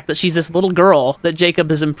with the fact that she's this little girl that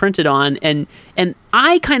Jacob is imprinted on, and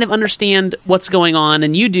I kind of understand what's going on,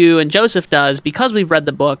 and you do, and Joseph does, because we've read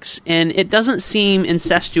the books, and it doesn't seem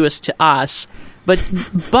incestuous to us,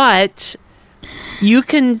 but you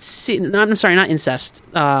can see, I'm sorry, not incest,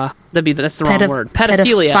 that's the wrong word.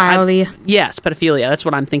 Pedophilia. Yes, pedophilia, that's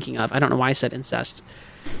what I'm thinking of. I don't know why I said incest.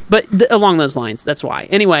 But along those lines, that's why.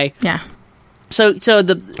 Anyway. Yeah. So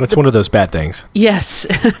it's one of those bad things. Yes.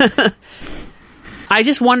 I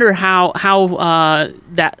just wonder how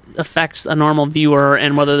that affects a normal viewer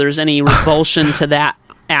and whether there's any revulsion to that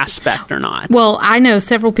aspect or not. Well, I know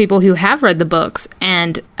several people who have read the books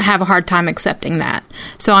and have a hard time accepting that.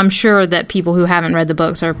 So I'm sure that people who haven't read the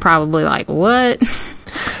books are probably like, what?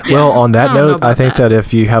 Well, on that note, I think that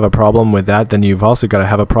if you have a problem with that, then you've also got to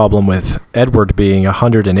have a problem with Edward being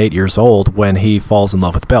 108 years old when he falls in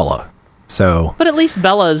love with Bella. So, but at least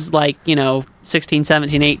Bella's 16,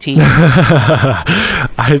 17, 18.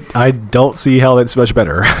 I don't see how that's much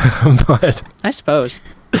better. But I suppose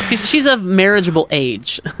she's of marriageable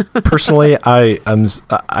age. Personally,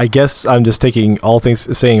 I guess I'm just saying all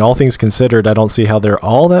things considered, I don't see how they're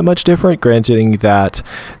all that much different. Granting that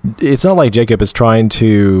it's not like Jacob is trying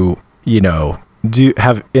to,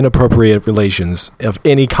 have inappropriate relations of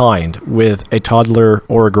any kind with a toddler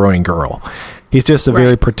or a growing girl. He's just a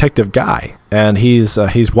very protective guy, and he's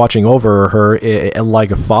watching over her like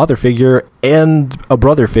a father figure and a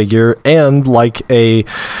brother figure and like a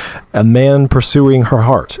man pursuing her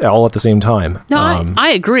heart all at the same time. No,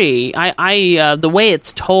 I agree. I the way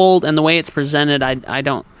it's told and the way it's presented,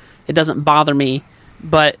 it doesn't bother me,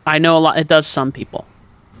 but I know it does some people.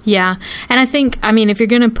 Yeah, and I think, if you're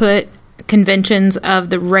going to put conventions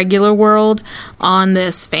of the regular world on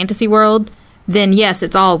this fantasy world, then yes,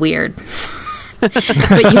 it's all weird. But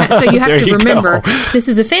you have to remember, this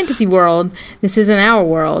is a fantasy world. This isn't our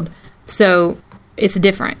world, so it's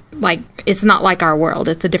different. It's not like our world.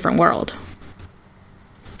 It's a different world.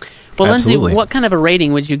 Well, Linsay, what kind of a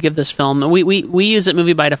rating would you give this film? We use at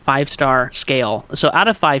MovieByte a 5-star scale. So out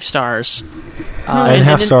of 5 stars, and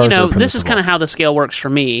half stars. This is kind of how the scale works for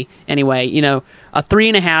me. Anyway, a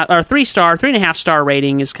 3.5 or 3.5 star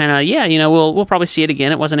rating is kind of we'll probably see it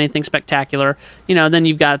again. It wasn't anything spectacular. Then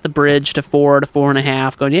you've got the bridge to 4 to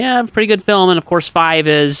 4.5, going pretty good film, and of course 5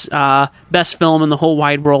 is best film in the whole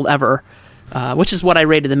wide world ever, which is what I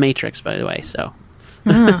rated The Matrix, by the way. So,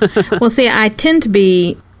 well, see, I tend to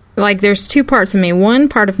be. There's two parts of me. One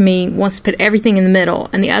part of me wants to put everything in the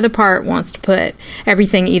middle, and the other part wants to put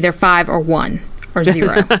everything either 5 or 1 or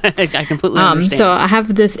 0. I completely understand. So I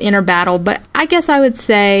have this inner battle, but I guess I would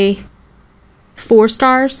say 4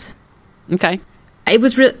 stars. Okay. It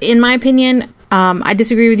was, in my opinion, I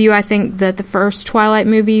disagree with you. I think that the first Twilight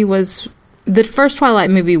movie was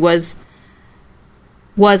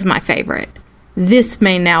my favorite. This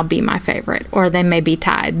may now be my favorite, or they may be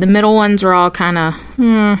tied. The middle ones are all kind of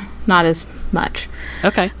not as much.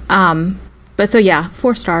 Okay. But so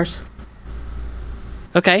 4 stars.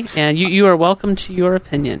 Okay, and you are welcome to your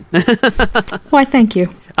opinion. Why, thank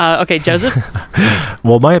you. Okay, Joseph?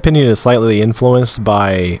 Well, my opinion is slightly influenced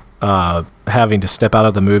by having to step out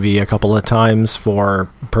of the movie a couple of times for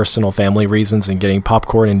personal family reasons and getting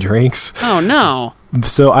popcorn and drinks. Oh, no.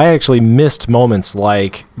 So I actually missed moments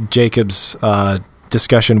like Jacob's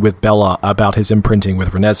discussion with Bella about his imprinting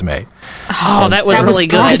with Renesmee. Oh, that was really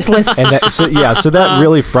good. And so that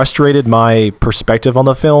really frustrated my perspective on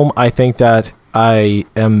the film. I think that I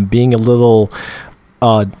am being a little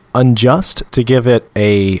unjust to give it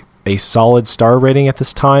a solid star rating at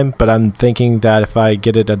this time, but I'm thinking that if I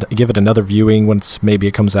give it another viewing once maybe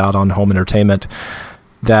it comes out on home entertainment,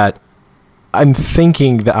 that I'm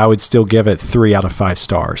thinking that I would still give it 3 out of 5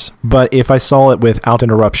 stars. But if I saw it without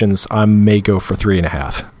interruptions, I may go for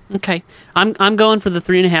 3.5. Okay, I'm going for the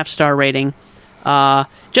 3.5 star rating.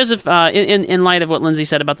 Joseph, in light of what Linsay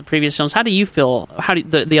said about the previous films, how do you feel? How do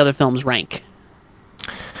the other films rank?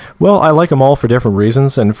 Well, I like them all for different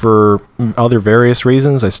reasons, and for other various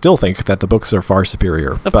reasons, I still think that the books are far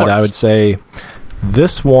superior. But I would say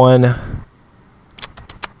this one.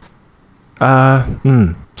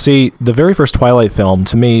 See, the very first Twilight film,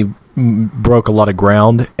 to me, broke a lot of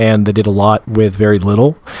ground, and they did a lot with very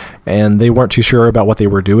little, and they weren't too sure about what they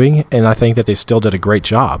were doing, and I think that they still did a great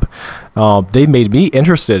job. They made me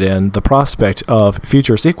interested in the prospect of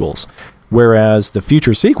future sequels, whereas the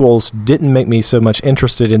future sequels didn't make me so much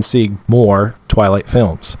interested in seeing more Twilight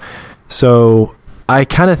films. So I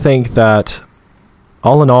kind of think that,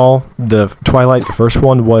 all in all, the Twilight, the first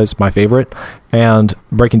one, was my favorite, and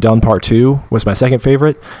Breaking Dawn Part 2 was my second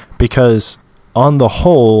favorite, because on the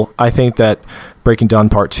whole, I think that Breaking Dawn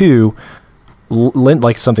Part 2,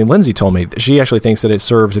 like something Lindsay told me, she actually thinks that it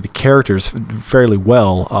served the characters fairly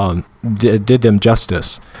well, did them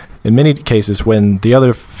justice. In many cases, when the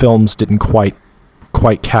other films didn't quite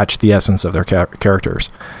catch the essence of their characters.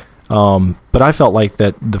 But I felt like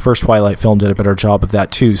that the first Twilight film did a better job of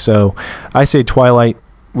that too. So I say Twilight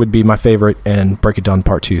would be my favorite, and Breaking Dawn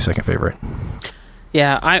Part 2 second favorite.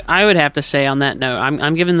 Yeah, I would have to say on that note,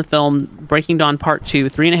 I'm giving the film Breaking Dawn Part 2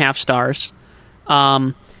 3.5 stars.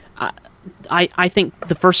 I think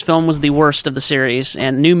the first film was the worst of the series,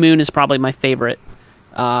 and New Moon is probably my favorite.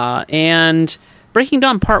 And Breaking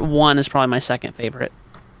Dawn Part 1 is probably my second favorite.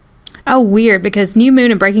 Oh, weird, because New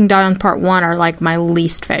Moon and Breaking Dawn Part 1 are like my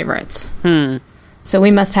least favorites. So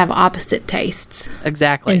we must have opposite tastes.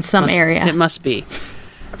 Exactly. In some area. It must be.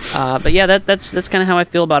 But yeah, that's kind of how I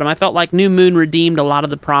feel about them. I felt like New Moon redeemed a lot of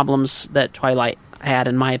the problems that Twilight had,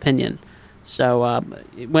 in my opinion. So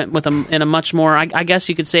it went with them in a much more, I guess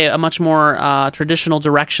you could say, a much more traditional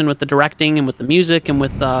direction with the directing and with the music and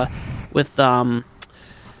with film What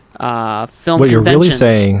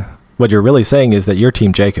conventions. What you're really saying is that you're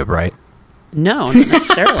Team Jacob, right? No, not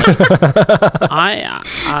necessarily.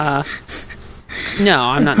 No,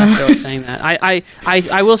 I'm not necessarily saying that.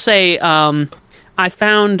 I will say I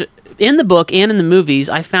found in the book and in the movies,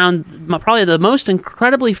 I found probably the most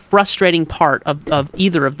incredibly frustrating part of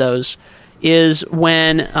either of those is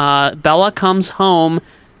when Bella comes home.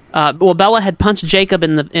 Bella had punched Jacob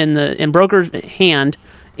in broke her hand,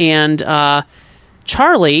 and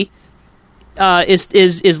Charlie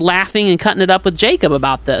is laughing and cutting it up with Jacob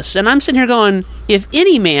about this. And I'm sitting here going, if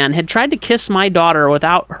any man had tried to kiss my daughter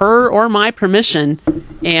without her or my permission,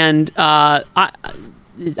 and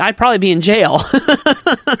I'd probably be in jail.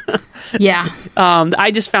 Yeah.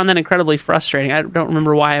 I just found that incredibly frustrating. I don't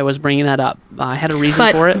remember why I was bringing that up. I had a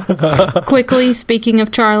reason for it. Quickly, speaking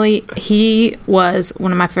of Charlie, he was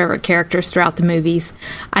one of my favorite characters throughout the movies.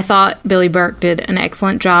 I thought Billy Burke did an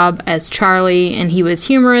excellent job as Charlie, and he was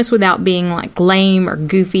humorous without being like lame or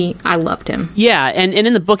goofy. I loved him. Yeah, and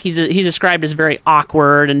in the book, he's described as very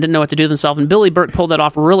awkward and didn't know what to do with himself, and Billy Burke pulled that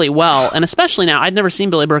off really well. And especially now, I'd never seen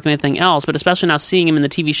Billy Burke in anything else, but especially now seeing him in the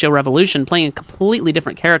TV show Revolution, playing a completely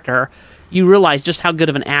different character, you realize just how good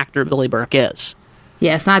of an actor Billy Burke is.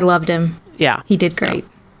 Yes, I loved him. Yeah. He did great.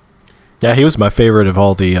 Yeah, he was my favorite of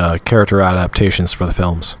all the character adaptations for the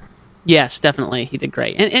films. Yes, definitely. He did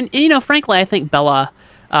great. And you know, frankly, I think Bella,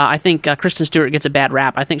 Kristen Stewart gets a bad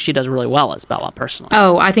rap. I think she does really well as Bella, personally.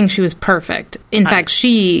 Oh, I think she was perfect. In fact,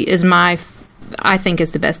 she is I think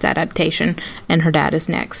is the best adaptation, and her dad is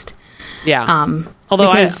next. Yeah. Although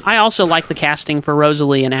I also like the casting for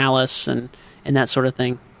Rosalie and Alice and that sort of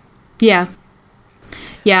thing. Yeah.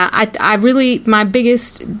 Yeah, I really, my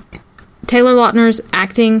biggest, Taylor Lautner's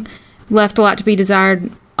acting left a lot to be desired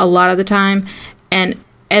a lot of the time, and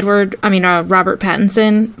Robert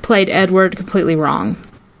Pattinson played Edward completely wrong.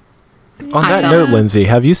 On that note, Lindsay,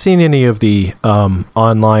 have you seen any of the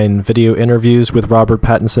online video interviews with Robert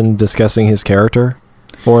Pattinson discussing his character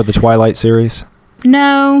or the Twilight series?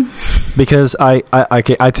 No. Because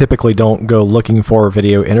I typically don't go looking for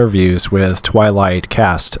video interviews with Twilight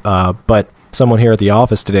cast, but someone here at the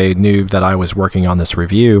office today knew that I was working on this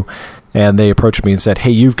review, and they approached me and said,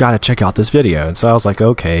 hey, you've got to check out this video. And so I was like,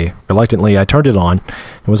 okay. Reluctantly, I turned it on.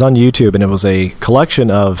 It was on YouTube, and it was a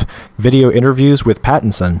collection of video interviews with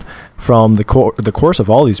Pattinson from the course of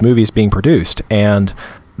all these movies being produced, and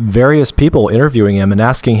various people interviewing him and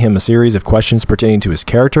asking him a series of questions pertaining to his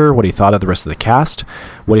character, what he thought of the rest of the cast,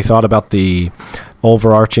 what he thought about the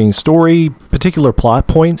overarching story, particular plot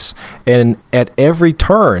points, and at every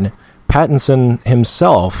turn, Pattinson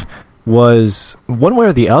himself was one way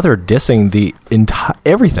or the other dissing the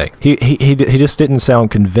everything. He just didn't sound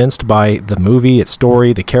convinced by the movie, its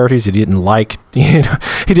story, the characters. He didn't like, he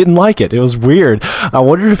didn't like it. It was weird. I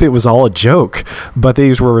wondered if it was all a joke, but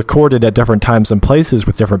these were recorded at different times and places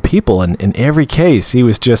with different people, and in every case, he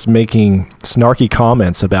was just making snarky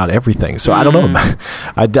comments about everything. So I don't know.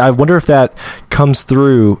 I wonder if that comes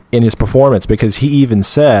through in his performance, because he even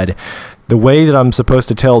said, the way that I'm supposed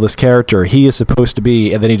to tell this character, he is supposed to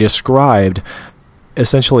be, and then he described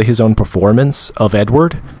essentially his own performance of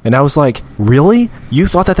Edward, and I was like, really? You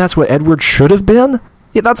thought that that's what Edward should have been?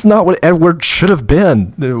 Yeah, that's not what Edward should have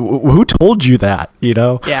been. Who told you that, you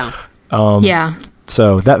know? Yeah. Yeah.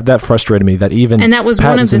 So that frustrated me, that even and that was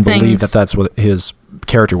one of the things, believed that that's what his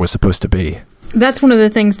character was supposed to be. That's one of the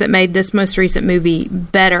things that made this most recent movie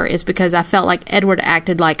better, is because I felt like Edward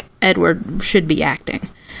acted like Edward should be acting.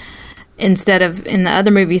 Instead of in the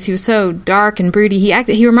other movies, he was so dark and broody.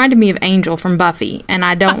 He reminded me of Angel from Buffy, and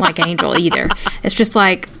I don't like Angel either. It's just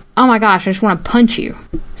like, oh my gosh, I just want to punch you.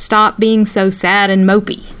 Stop being so sad and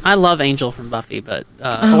mopey. I love Angel from Buffy, but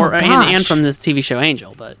and from this TV show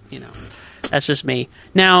Angel, but that's just me.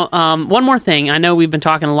 Now, one more thing. I know we've been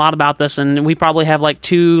talking a lot about this, and we probably have like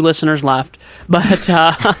 2 listeners left. But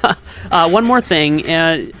one more thing.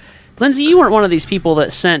 Linsay, you weren't one of these people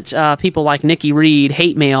that sent people like Nikki Reed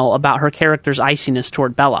hate mail about her character's iciness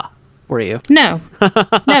toward Bella, were you? No.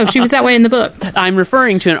 No, she was that way in the book. I'm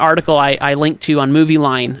referring to an article I linked to on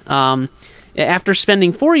MovieLine. After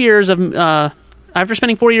spending 4 years and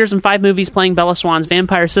 5 movies playing Bella Swan's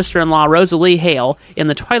vampire sister-in-law Rosalie Hale in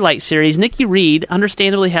the Twilight series, Nikki Reed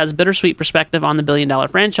understandably has bittersweet perspective on the billion-dollar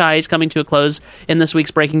franchise coming to a close in this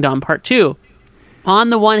week's Breaking Dawn Part 2.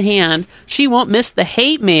 On the one hand, she won't miss the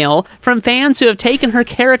hate mail from fans who have taken her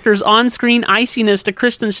character's on-screen iciness to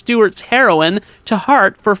Kristen Stewart's heroine to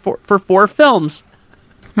heart for 4 films.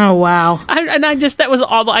 Oh, wow. That was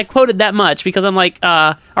all, I quoted that much because I'm like,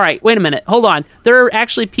 all right, wait a minute, hold on. There are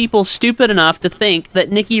actually people stupid enough to think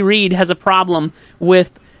that Nikki Reed has a problem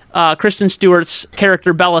with Kristen Stewart's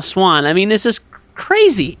character Bella Swan. I mean, this is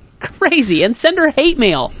crazy, and send her hate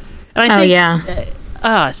mail. And I think,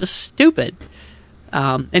 it's just stupid.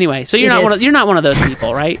 Anyway, so you're not one of those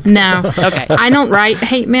people, right? No. Okay. I don't write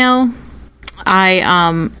hate mail.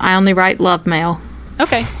 I only write love mail.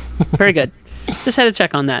 Okay. Very good. Just had to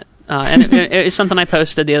check on that. And it's something I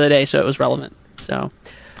posted the other day, so it was relevant. So,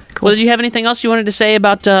 cool. Well, did you have anything else you wanted to say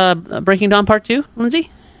about Breaking Dawn Part 2, Linsay?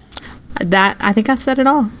 I think I've said it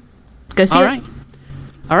all. Go see it.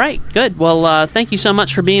 All right, good. Well, thank you so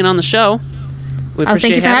much for being on the show. We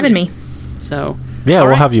appreciate thank you for having me. So, yeah,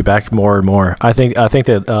 we'll have you back more and more. I think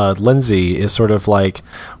that Linsay is sort of like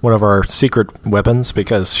one of our secret weapons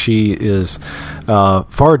because she is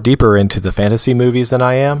far deeper into the fantasy movies than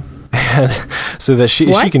I am. And so that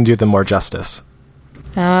she can do them more justice.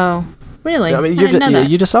 Oh, really? I mean,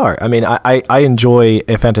 you just are. I mean, I enjoy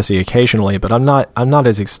a fantasy occasionally, but I'm not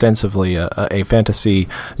as extensively a fantasy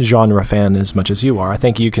genre fan as much as you are. I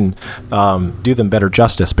think you can do them better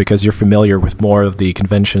justice because you're familiar with more of the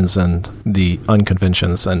conventions and the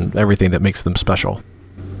unconventions and everything that makes them special.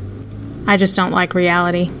 I just don't like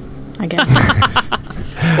reality, I guess.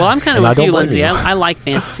 Well, I'm kind of with you, Linsay. I like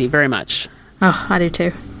fantasy very much. Oh, I do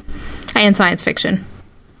too. And science fiction.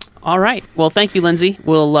 All right. Well, thank you, Linsay.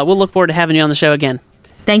 We'll look forward to having you on the show again.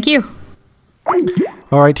 Thank you.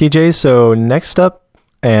 All right, TJ. So next up,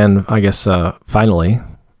 and I guess finally,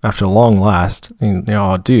 after long last,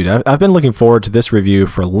 dude, I've been looking forward to this review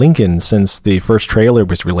for Lincoln since the first trailer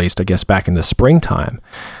was released, I guess, back in the springtime,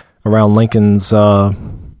 around Lincoln's the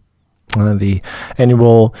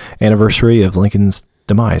annual anniversary of Lincoln's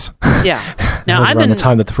demise. Yeah. Now, that was around the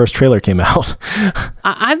time that the first trailer came out.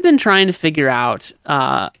 I've been trying to figure out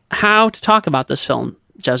how to talk about this film,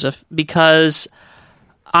 Joseph, because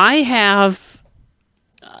I have,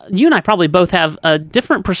 you and I probably both have a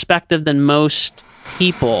different perspective than most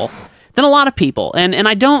people, than a lot of people. And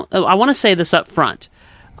I want to say this up front.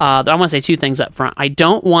 I want to say 2 things up front. I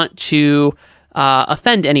don't want to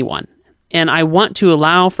offend anyone. And I want to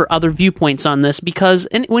allow for other viewpoints on this because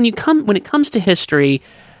when it comes to history,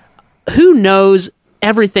 who knows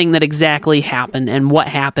everything that exactly happened and what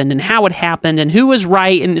happened and how it happened and who was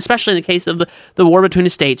right, and especially in the case of the war between the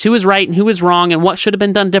states, who was right and who was wrong and what should have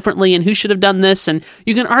been done differently and who should have done this. And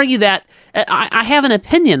you can argue that I have an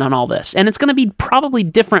opinion on all this, and it's going to be probably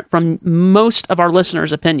different from most of our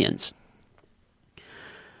listeners' opinions.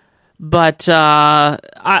 But I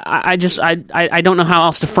don't know how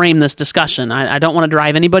else to frame this discussion. I don't want to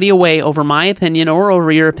drive anybody away over my opinion or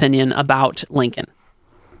over your opinion about Lincoln.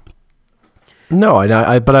 No,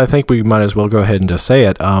 but I think we might as well go ahead and just say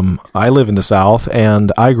it. I live in the South,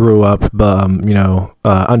 and I grew up,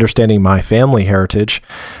 understanding my family heritage.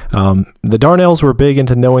 The Darnells were big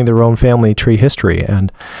into knowing their own family tree history,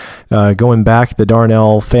 and going back, the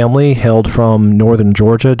Darnell family hailed from northern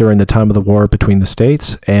Georgia during the time of the war between the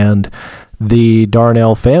states, and the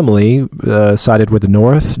Darnell family sided with the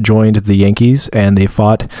North, joined the Yankees, and they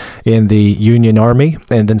fought in the Union Army.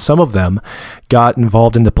 And then some of them got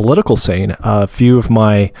involved in the political scene. A few of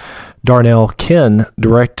my Darnell kin,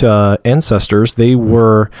 direct ancestors, they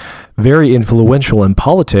were very influential in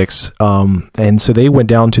politics, and so they went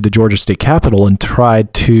down to the Georgia state capitol and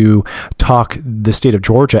tried to talk the state of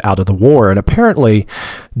Georgia out of the war. And apparently,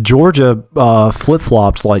 Georgia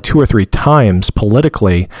flip-flopped like 2 or 3 times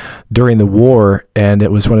politically during the war, and it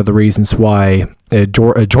was one of the reasons why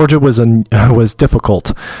Georgia was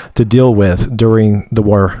difficult to deal with during the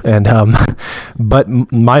war. And but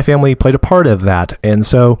my family played a part of that, and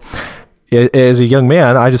so as a young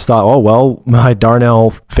man, I just thought, oh, well, my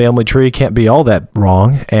Darnell family tree can't be all that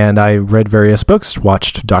wrong. And I read various books,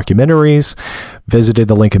 watched documentaries, visited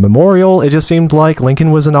the Lincoln Memorial. It just seemed like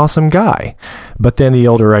Lincoln was an awesome guy. But then the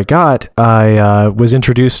older I got, I was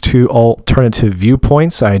introduced to alternative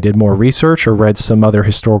viewpoints. I did more research or read some other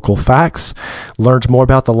historical facts, learned more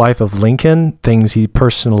about the life of Lincoln, things he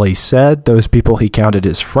personally said, those people he counted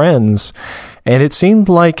as friends. And it seemed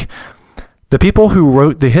like the people who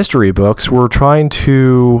wrote the history books were trying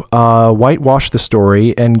to whitewash the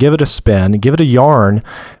story and give it a spin, give it a yarn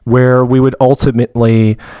where we would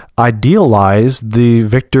ultimately idealize the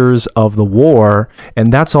victors of the war,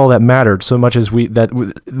 and that's all that mattered, so much as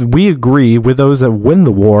we agree with those that win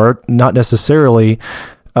the war, not necessarily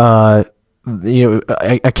account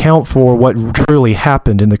for what truly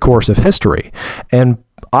happened in the course of history. And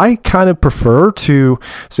I kind of prefer to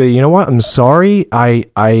say, you know what, I'm sorry, I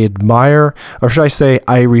admire, or should I say,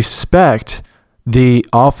 I respect the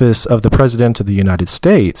office of the President of the United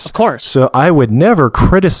States. Of course. So I would never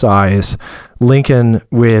criticize Lincoln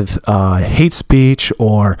with hate speech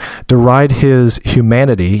or deride his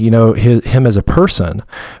humanity, him as a person.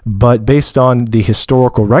 But based on the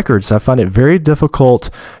historical records, I find it very difficult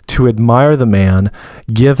to admire the man,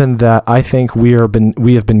 given that I think we have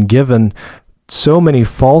been given so many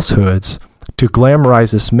falsehoods to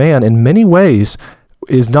glamorize this man in many ways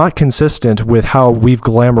is not consistent with how we've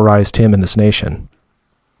glamorized him in this nation.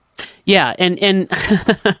 Yeah, and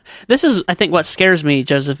this is, I think, what scares me,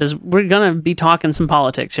 Joseph, is we're going to be talking some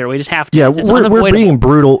politics here. We just have to. Yeah, we're being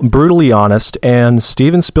brutally honest, and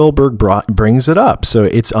Steven Spielberg brings it up, so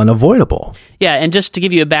it's unavoidable. Yeah, and just to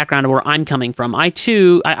give you a background of where I'm coming from, I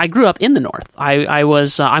grew up in the North.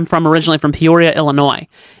 I'm originally from Peoria, Illinois,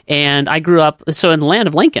 and I grew up in the land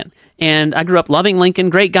of Lincoln, and I grew up loving Lincoln,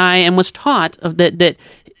 great guy, and was taught that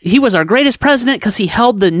he was our greatest president because he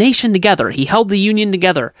held the nation together. He held the Union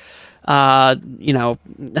together. From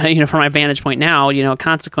my vantage point now,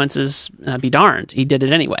 consequences be darned. He did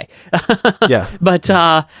it anyway. Yeah. But,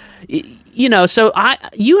 so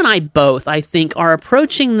you and I both, I think, are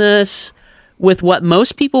approaching this with what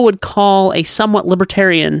most people would call a somewhat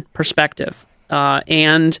libertarian perspective.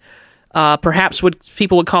 And perhaps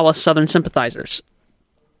people would call us Southern sympathizers.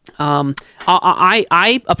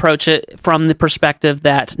 I approach it from the perspective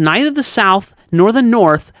that neither the South nor the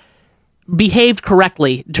North behaved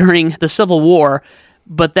correctly during the Civil War,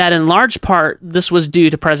 but that in large part this was due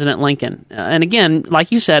to President Lincoln. And again,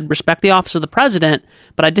 like you said, respect the office of the president,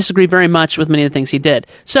 but I disagree very much with many of the things he did.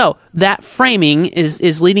 So that framing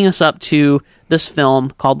is leading us up to this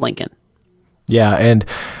film called Lincoln. Yeah, and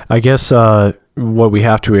I guess what we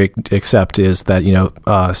have to accept is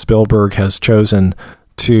that Spielberg has chosen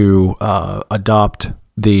to adopt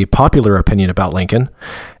the popular opinion about Lincoln.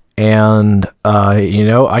 And,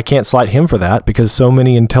 I can't slight him for that because so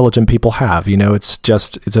many intelligent people have.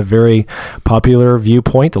 It's a very popular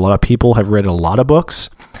viewpoint. A lot of people have read a lot of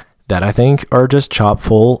books that I think are just chock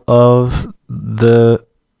full of the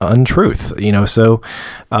untruth, So,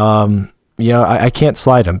 I can't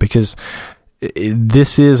slight him because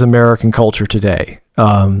this is American culture today.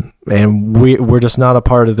 And we're just not a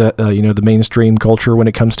part of the mainstream culture when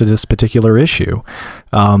it comes to this particular issue.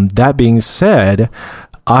 That being said,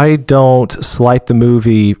 I don't slight the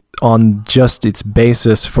movie on just its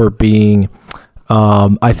basis for being,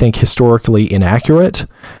 I think, historically inaccurate.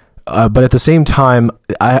 But at the same time,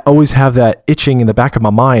 I always have that itching in the back of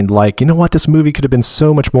my mind, like, you know what, this movie could have been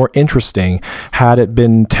so much more interesting had it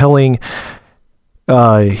been telling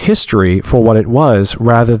history for what it was,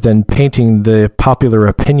 rather than painting the popular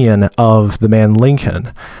opinion of the man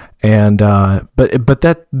Lincoln. And but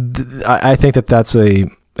that I think that's a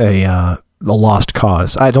lost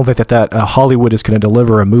cause. I don't think that Hollywood is going to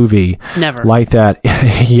deliver a movie like that,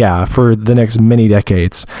 for the next many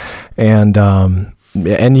decades. And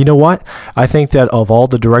you know what? I think that of all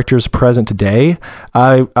the directors present today,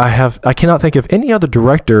 I cannot think of any other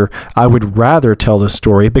director I would rather tell this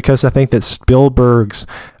story, because I think that Spielberg's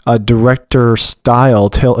director style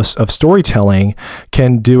of storytelling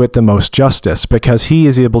can do it the most justice, because he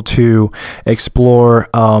is able to explore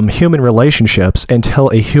human relationships and tell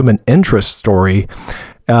a human interest story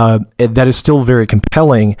that is still very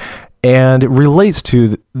compelling and relates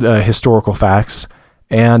to the historical facts,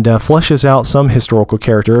 and fleshes out some historical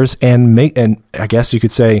characters and I guess you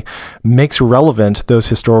could say makes relevant those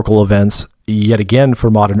historical events yet again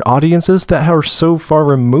for modern audiences that are so far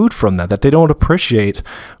removed from that they don't appreciate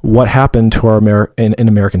what happened to in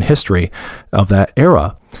American history of that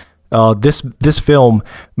era. This film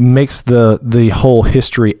makes the whole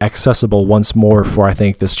history accessible once more for, I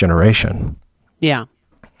think, this generation. Yeah.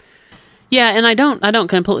 Yeah, and I don't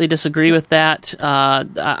completely disagree with that.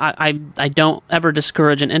 I don't ever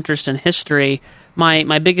discourage an interest in history.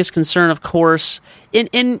 My biggest concern, of course, and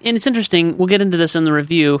it's interesting. We'll get into this in the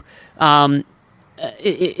review.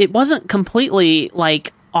 It wasn't completely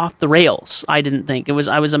like off the rails. I didn't think it was.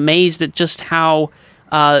 I was amazed at just how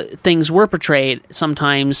things were portrayed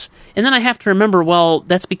sometimes, and then I have to remember. Well,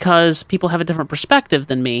 that's because people have a different perspective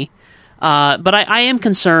than me. But I am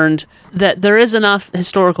concerned that there is enough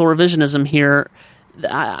historical revisionism here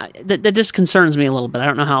that just concerns me a little bit. I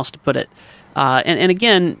don't know how else to put it. And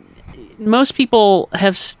again, most people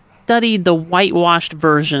have studied the whitewashed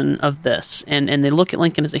version of this, and they look at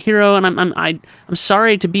Lincoln as a hero. And I'm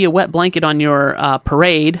sorry to be a wet blanket on your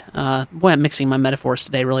parade. Boy, I'm mixing my metaphors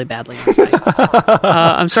today really badly.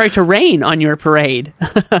 I'm sorry to rain on your parade.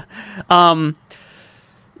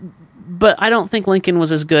 But I don't think Lincoln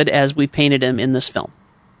was as good as we painted him in this film.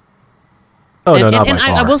 Oh, no, not by far.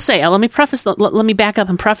 I will say, let me back up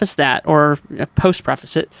and preface that, or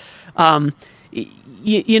post-preface it. I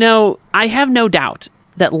have no doubt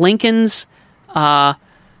that Lincoln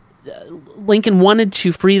wanted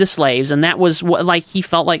to free the slaves, and that was what, he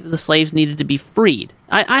felt like the slaves needed to be freed.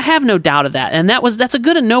 I have no doubt of that, and that's a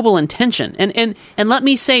good and noble intention. And let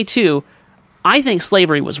me say too, I think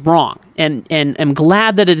slavery was wrong, and am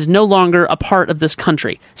glad that it is no longer a part of this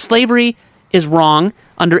country. Slavery is wrong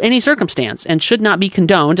under any circumstance and should not be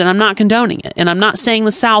condoned, and I'm not condoning it. And I'm not saying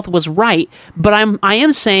the South was right, but I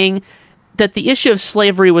am saying that the issue of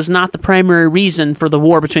slavery was not the primary reason for the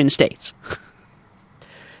war between the states.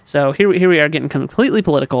 So here we are getting completely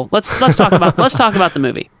political. Let's talk about the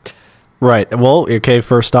movie. Right. Well, okay,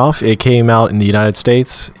 first off, it came out in the United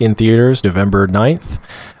States in theaters November 9th,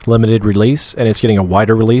 limited release, and it's getting a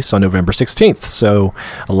wider release on November 16th. So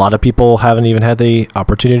a lot of people haven't even had the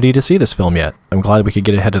opportunity to see this film yet. I'm glad we could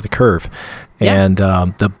get ahead of the curve. Yeah. And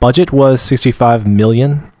the budget was $65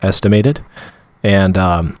 million estimated. And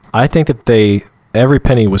I think that every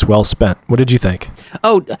penny was well spent. What did you think?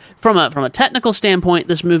 Oh, from a technical standpoint,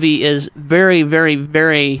 this movie is very, very,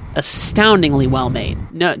 very astoundingly well made.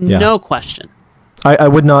 No question. I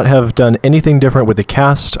would not have done anything different with the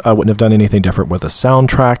cast. I wouldn't have done anything different with the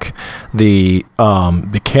soundtrack, the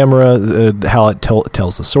camera, how it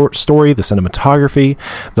tells the story, the cinematography,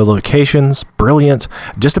 the locations, brilliant.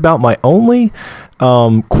 Just about my only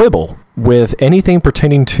quibble with anything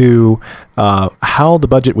pertaining to how the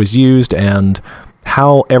budget was used and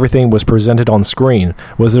how everything was presented on screen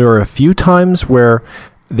was there are a few times where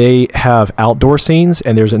they have outdoor scenes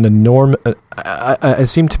and there's an enormous it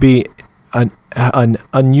seemed to be an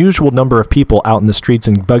unusual number of people out in the streets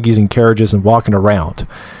in buggies and carriages and walking around.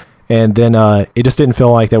 And then it just didn't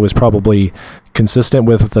feel like that was probably consistent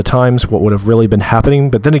with the times, what would have really been happening.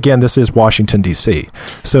 But then again, this is Washington, D.C.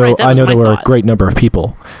 So right, I know there were a great number of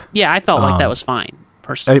people. Yeah, I felt like that was fine,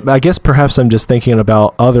 personally. I guess perhaps I'm just thinking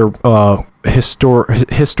about other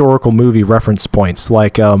historical movie reference points,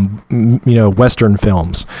 like Western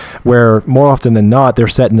films, where more often than not, they're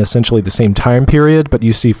set in essentially the same time period, but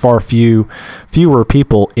you see fewer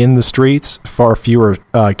people in the streets, far fewer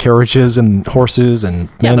carriages and horses and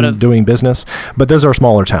men doing business. But those are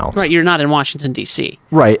smaller towns. Right, you're not in Washington, D.C.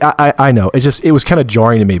 Right, I know. It was kind of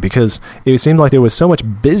jarring to me because it seemed like there was so much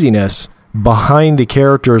busyness behind the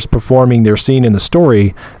characters performing their scene in the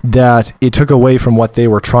story that it took away from what they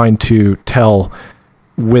were trying to tell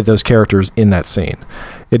with those characters in that scene.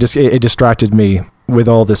 It distracted me with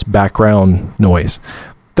all this background noise.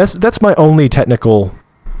 That's my only technical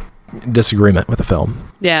disagreement with the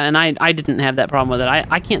film. Yeah, and I didn't have that problem with it.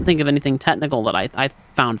 I can't think of anything technical that I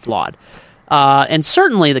found flawed. And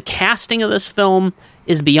certainly the casting of this film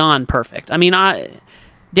is beyond perfect. I mean,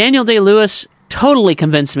 Daniel Day-Lewis totally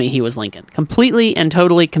convinced me he was Lincoln. Completely and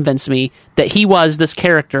totally convinced me that he was this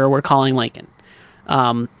character we're calling Lincoln.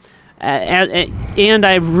 And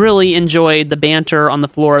I really enjoyed the banter on the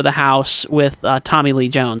floor of the house with Tommy Lee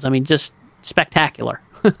Jones. I mean, just spectacular.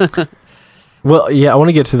 Well, yeah, I want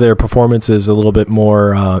to get to their performances a little bit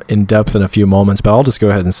more in depth in a few moments, but I'll just go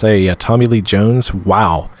ahead and say, Tommy Lee Jones,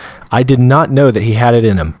 wow. I did not know that he had it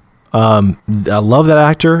in him. I love that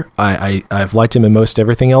actor. I've liked him in most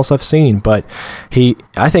everything else I've seen, but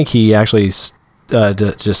I think he actually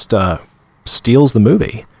just steals the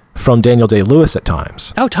movie from Daniel Day-Lewis at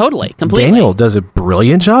times. Oh, totally, completely. Daniel does a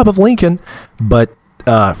brilliant job of Lincoln, but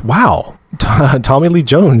wow, Tommy Lee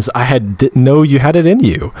Jones, didn't know you had it in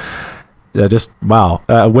you. Just wow.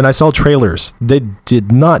 When I saw trailers, they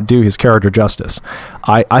did not do his character justice.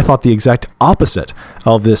 I thought the exact opposite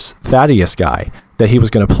of this Thaddeus guy that he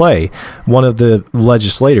was going to play, one of the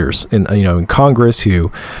legislators in Congress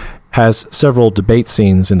who has several debate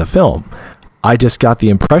scenes in the film. I just got the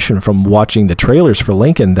impression from watching the trailers for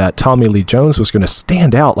Lincoln that Tommy Lee Jones was going to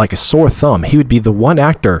stand out like a sore thumb. He would be the one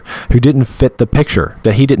actor who didn't fit the picture,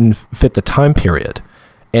 that he didn't fit the time period.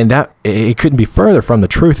 And that it couldn't be further from the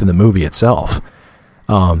truth in the movie itself.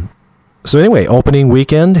 So anyway, opening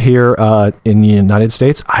weekend here in the United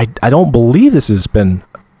States, I don't believe this has been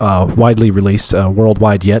widely released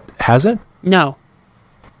worldwide yet, has it? No,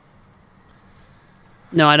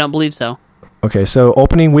 I don't believe so. Okay, so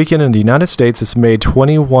opening weekend in the United States, it's made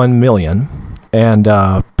 $21 million, and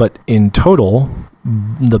but in total,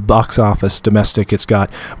 the box office domestic, it's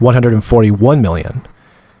got $141 million.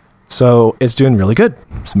 So it's doing really good.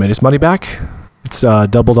 It's made its money back. It's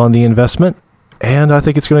doubled on the investment, and I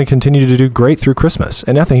think it's going to continue to do great through Christmas.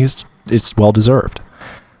 And I think it's well deserved.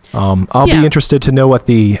 I'll be interested to know what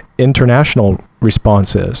the international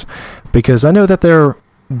response is, because I know that there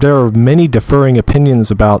are many differing opinions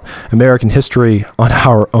about American history on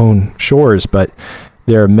our own shores, but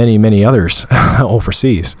there are many, many others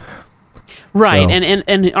overseas. Right, so,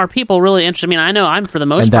 and are people really interested? I mean, I know I'm for the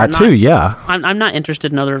most part. And that too, yeah. I'm not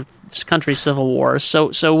interested in other countries' civil wars.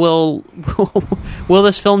 So will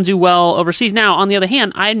this film do well overseas? Now, on the other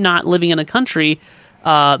hand, I'm not living in a country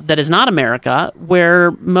that is not America,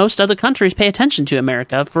 where most other countries pay attention to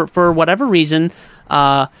America for whatever reason.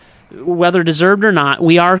 Whether deserved or not,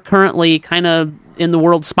 we are currently kind of in the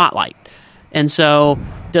world spotlight. And so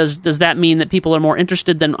does that mean that people are more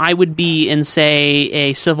interested than I would be in, say,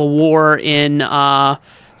 a civil war in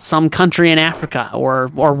some country in Africa or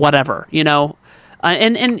whatever, you know?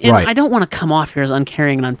 And right. I don't want to come off here as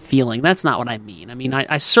uncaring and unfeeling. That's not what I mean. I mean,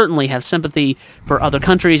 I certainly have sympathy for other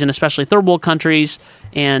countries, and especially third world countries.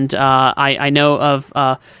 And I know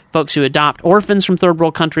of folks who adopt orphans from third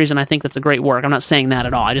world countries, and I think that's a great work. I'm not saying that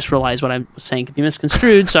at all. I just realized what I'm saying could be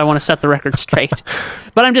misconstrued, so I want to set the record straight.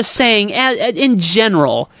 But I'm just saying, in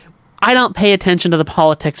general, I don't pay attention to the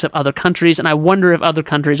politics of other countries, and I wonder if other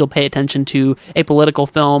countries will pay attention to a political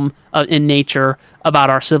film in nature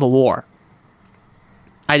about our Civil War.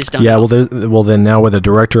 I just don't know. Well, then now with a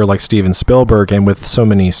director like Steven Spielberg and with so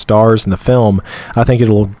many stars in the film, I think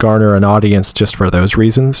it'll garner an audience just for those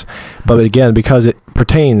reasons. But again, because it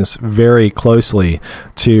pertains very closely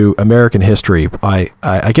to American history,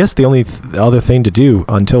 I guess the only other thing to do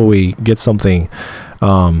until we get something,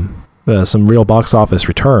 some real box office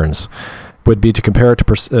returns, would be to compare it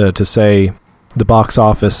to say, the box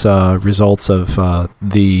office results of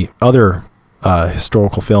the other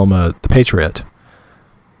historical film, The Patriot.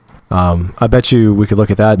 I bet you we could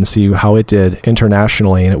look at that and see how it did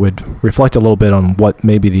internationally, and it would reflect a little bit on what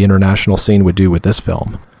maybe the international scene would do with this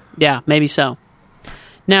film. Yeah, maybe so.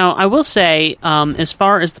 Now, I will say, as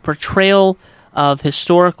far as the portrayal of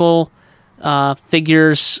historical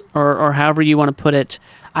figures, or however you want to put it,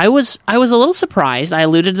 I was a little surprised. I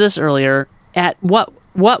alluded to this earlier at what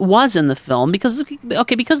was in the film, because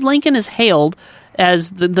Lincoln is hailed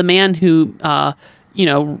as the man who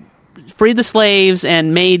freed the slaves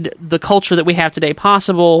and made the culture that we have today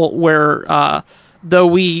possible, where though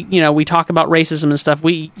we talk about racism and stuff,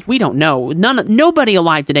 we don't know. Nobody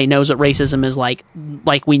alive today knows what racism is like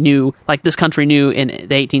we knew, like this country knew in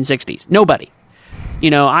the 1860s. Nobody.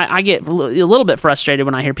 I get a little bit frustrated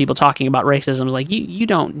when I hear people talking about racism. It's like, you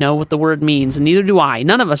don't know what the word means, and neither do I.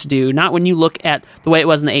 None of us do, not when you look at the way it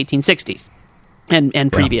was in the 1860s.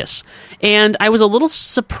 And previous. And I was a little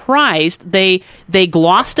surprised. They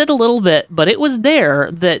glossed it a little bit, but it was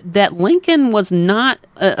there that Lincoln was not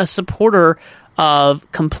a supporter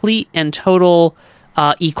of complete and total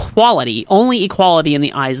equality, only equality in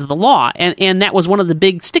the eyes of the law. And that was one of the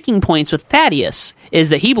big sticking points with Thaddeus, is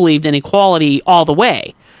that he believed in equality all the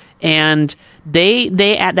way. And they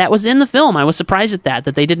that was in the film. I was surprised at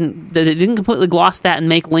that they didn't completely gloss that and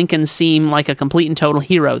make Lincoln seem like a complete and total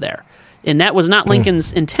hero there. And that was not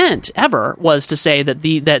Lincoln's intent ever, was to say that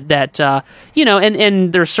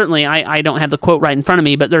and there's certainly, I don't have the quote right in front of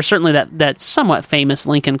me, but there's certainly that somewhat famous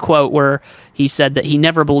Lincoln quote where he said that he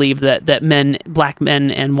never believed that black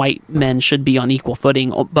men and white men should be on equal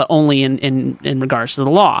footing, but only in regards to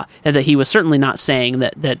the law, and that he was certainly not saying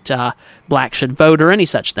that black should vote or any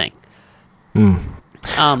such thing.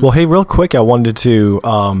 Well, hey, real quick, I wanted to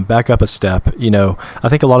back up a step. I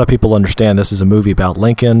think a lot of people understand this is a movie about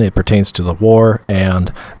Lincoln. It pertains to the war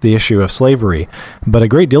and the issue of slavery. But a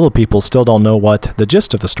great deal of people still don't know what the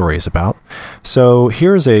gist of the story is about. So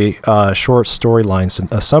here's a short storyline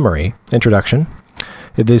summary, introduction.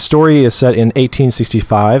 The story is set in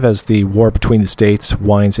 1865 as the war between the states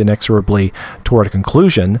winds inexorably toward a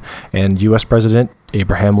conclusion, and U.S. President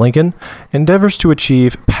Abraham Lincoln endeavors to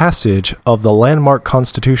achieve passage of the landmark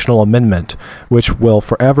constitutional amendment, which will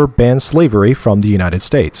forever ban slavery from the United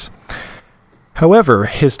States. However,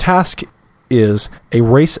 his task is a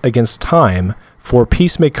race against time, for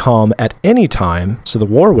peace may come at any time, so the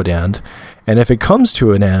war would end, and if it comes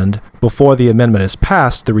to an end before the amendment is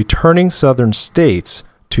passed, the returning southern states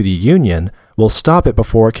to the Union will stop it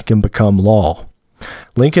before it can become law.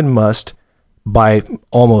 Lincoln must, by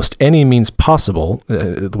almost any means possible,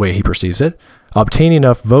 the way he perceives it, obtain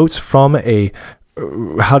enough votes from a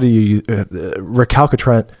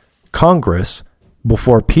recalcitrant Congress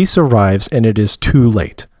before peace arrives and it is too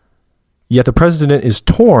late. Yet the president is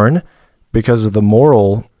torn because of the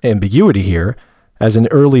moral ambiguity here, as an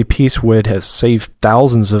early peace would have saved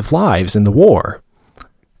thousands of lives in the war.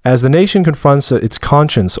 As the nation confronts its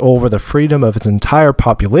conscience over the freedom of its entire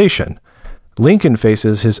population, Lincoln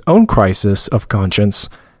faces his own crisis of conscience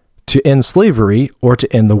to end slavery or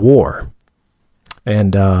to end the war.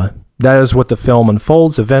 And that is what the film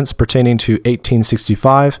unfolds, events pertaining to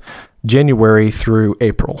 1865, January through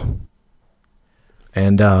April.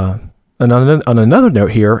 And on another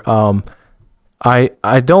note here,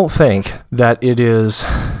 I don't think that it is...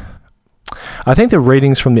 I think the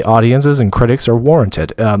ratings from the audiences and critics are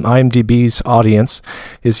warranted. IMDb's audience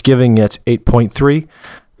is giving it 8.3.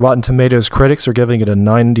 Rotten Tomatoes critics are giving it a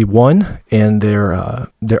 91, and their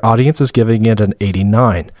audience is giving it an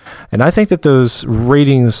 89. And I think that those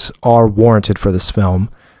ratings are warranted for this film.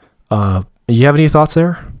 You have any thoughts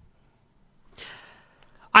there?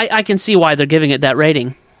 I can see why they're giving it that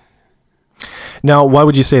rating. Now, why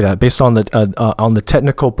would you say that? Based on the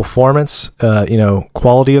technical performance,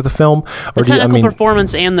 quality of the film, or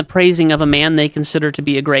performance and the praising of a man they consider to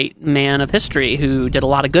be a great man of history who did a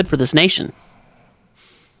lot of good for this nation.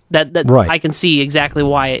 That right. I can see exactly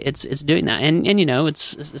why it's doing that, and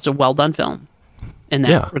it's a well done film in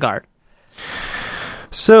that regard.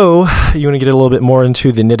 So, you want to get a little bit more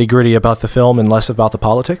into the nitty gritty about the film and less about the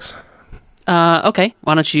politics? Okay.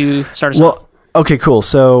 Why don't you start us off? Okay, cool.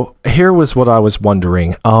 So here was what I was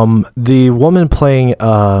wondering. The woman playing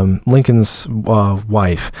Lincoln's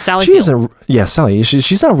wife, Sally. Sally.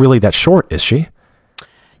 She's not really that short, is she?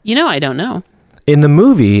 I don't know. In the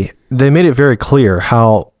movie, they made it very clear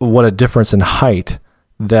what a difference in height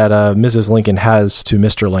that Mrs. Lincoln has to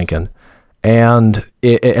Mr. Lincoln. And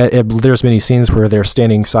there's many scenes where they're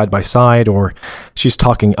standing side by side, or she's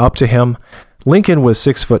talking up to him. Lincoln was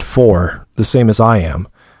 6'4", the same as I am.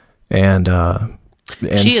 And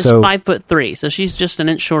she is 5'3", so she's just an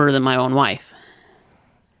inch shorter than my own wife.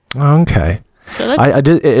 Okay. So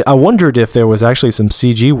I wondered if there was actually some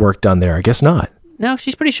CG work done there. I guess not. No,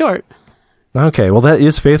 she's pretty short. Okay, well that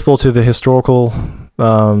is faithful to the historical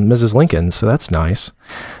Mrs. Lincoln, so that's nice.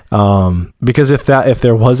 Because if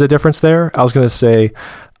there was a difference there, I was going to say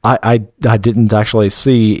I didn't actually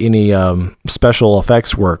see any special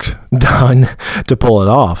effects work done to pull it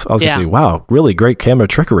off. I was going to say, wow, really great camera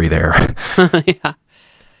trickery there. Yeah.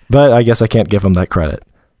 But I guess I can't give him that credit.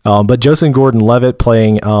 But Joseph Gordon-Levitt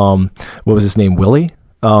playing, what was his name, Willie?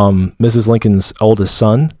 Mrs. Lincoln's oldest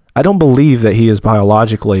son. I don't believe that he is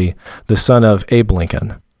biologically the son of Abe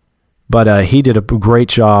Lincoln. But he did a great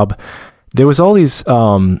job. There was all these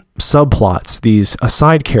subplots, these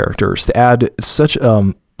side characters that add so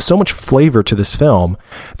much flavor to this film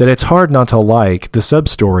that it's hard not to like the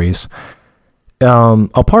sub-stories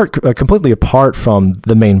completely apart from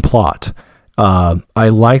the main plot. I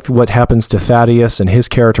liked what happens to Thaddeus and his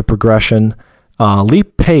character progression. Lee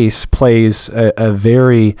Pace plays a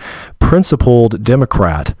very principled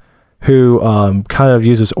Democrat who kind of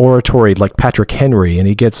uses oratory like Patrick Henry, and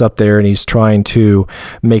he gets up there and he's trying to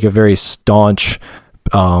make a very staunch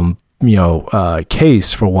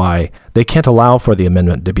case for why they can't allow for the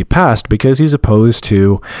amendment to be passed, because he's opposed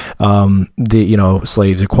to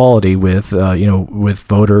slaves' equality with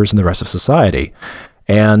voters and the rest of society.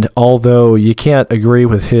 And although you can't agree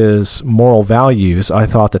with his moral values, I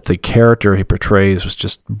thought that the character he portrays was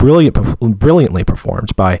just brilliantly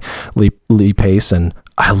performed by Lee Pace, and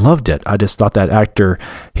I loved it. I just thought that actor,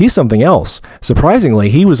 he's something else. Surprisingly,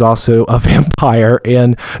 he was also a vampire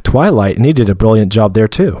in Twilight, and he did a brilliant job there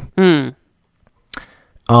too. Mm.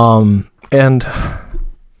 And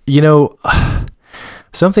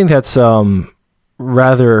something that's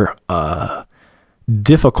rather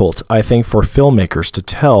difficult, I think, for filmmakers to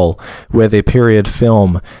tell with a period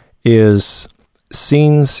film is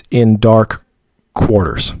scenes in dark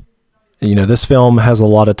quarters. This film has a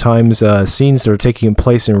lot of times scenes that are taking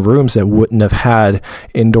place in rooms that wouldn't have had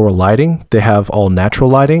indoor lighting. They have all natural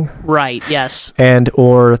lighting. Right, yes.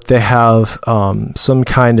 Or they have some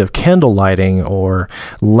kind of candle lighting or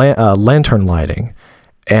lantern lighting.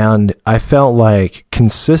 And I felt like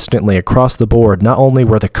consistently across the board, not only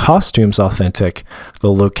were the costumes authentic, the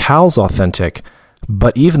locales authentic,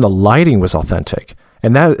 but even the lighting was authentic.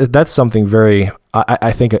 And that's something very,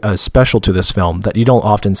 I think, special to this film that you don't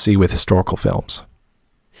often see with historical films.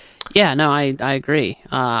 Yeah, no, I agree.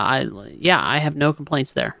 I have no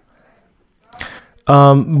complaints there.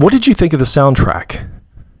 What did you think of the soundtrack?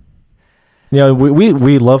 You know,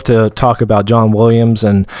 we love to talk about John Williams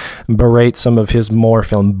and berate some of his more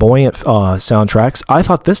flamboyant soundtracks. I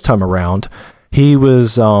thought this time around he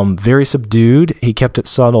was very subdued. He kept it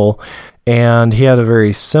subtle, and he had a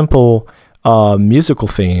very simple musical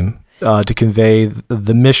theme to convey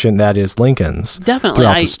the mission that is Lincoln's. Definitely,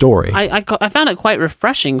 throughout the story. I found it quite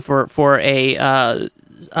refreshing for a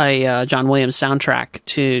John Williams soundtrack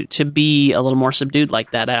to be a little more subdued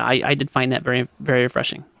like that. I did find that very, very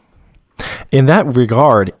refreshing. In that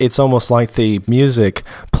regard, it's almost like the music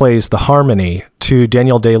plays the harmony to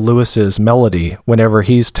Daniel Day-Lewis's melody whenever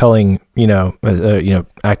he's telling,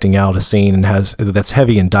 acting out a scene and that's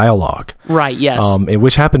heavy in dialogue. Right. Yes.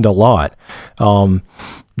 Which happened a lot.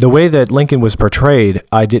 The way that Lincoln was portrayed,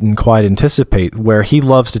 I didn't quite anticipate. Where he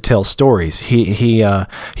loves to tell stories, he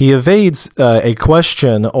evades a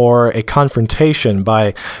question or a confrontation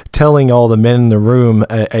by telling all the men in the room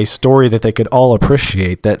a story that they could all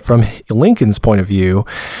appreciate. That, from Lincoln's point of view,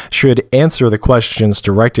 should answer the questions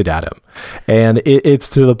directed at him. And it's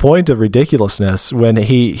to the point of ridiculousness when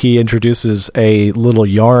he introduces a little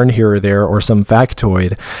yarn here or there or some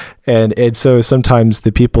factoid. And so sometimes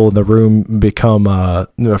the people in the room become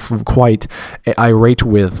quite irate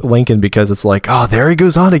with Lincoln because it's like, oh, there he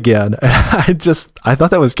goes on again. I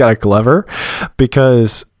thought that was kind of clever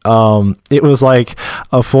because it was like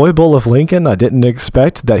a foible of Lincoln. I didn't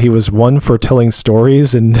expect that he was one for telling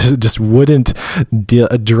stories and just wouldn't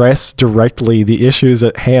address directly the issues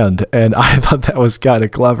at hand. And I thought that was kind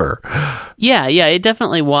of clever. Yeah, it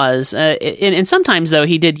definitely was. And sometimes, though,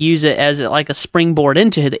 he did use it as like a springboard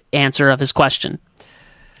into the answer of his question.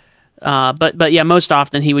 But yeah, most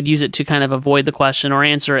often he would use it to kind of avoid the question or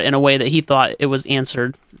answer it in a way that he thought it was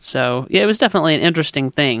answered. So yeah, it was definitely an interesting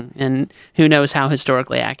thing, and who knows how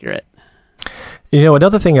historically accurate. You know,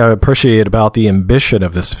 another thing I appreciate about the ambition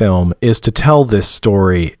of this film is to tell this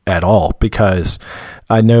story at all, because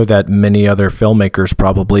I know that many other filmmakers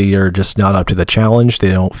probably are just not up to the challenge. They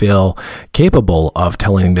don't feel capable of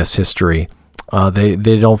telling this history.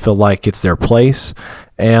 They don't feel like it's their place,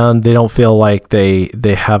 and they don't feel like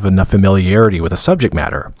they have enough familiarity with the subject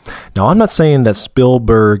matter. Now, I'm not saying that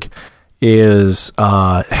Spielberg has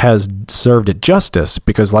served it justice,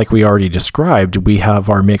 because like we already described, we have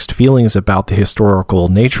our mixed feelings about the historical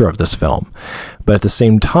nature of this film. But at the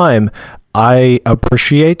same time, I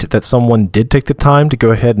appreciate that someone did take the time to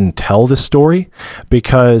go ahead and tell this story,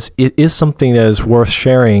 because it is something that is worth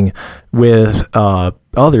sharing with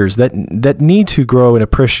others that need to grow an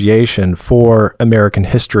appreciation for American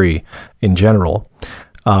history in general.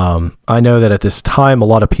 I know that at this time, a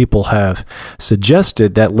lot of people have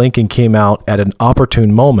suggested that Lincoln came out at an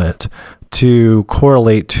opportune moment to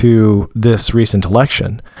correlate to this recent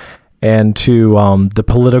election and to the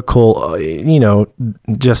political,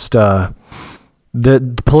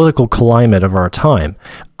 the political climate of our time.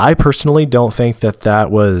 I personally don't think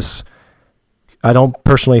that was. I don't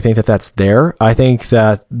personally think that that's there. I think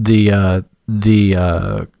that the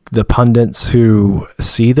pundits who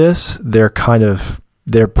see this, they're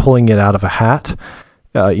pulling it out of a hat.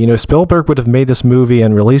 Spielberg would have made this movie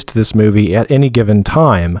and released this movie at any given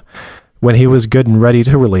time when he was good and ready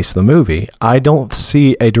to release the movie. I don't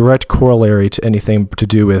see a direct corollary to anything to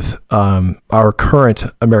do with our current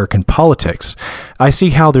American politics. I see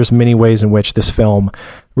how there's many ways in which this film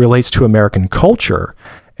relates to American culture,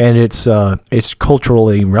 and it's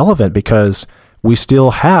culturally relevant because we still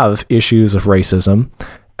have issues of racism.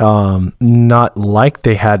 Not like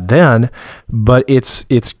they had then, but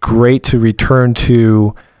it's great to return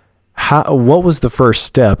to what was the first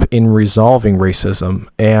step in resolving racism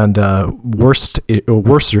and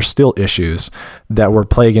worse are still issues that were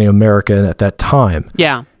plaguing America at that time.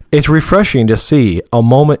 Yeah, it's refreshing to see a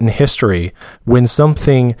moment in history when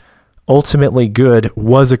something ultimately good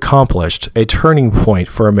was accomplished, a turning point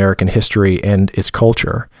for American history and its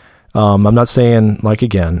culture. I'm not saying, like,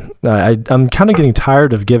 again, I'm kind of getting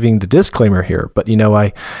tired of giving the disclaimer here, but,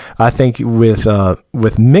 I think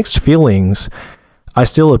with mixed feelings, I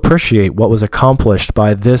still appreciate what was accomplished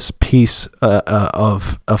by this piece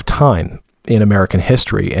of time in American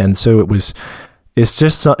history. And so it's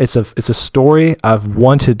a story I've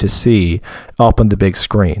wanted to see up on the big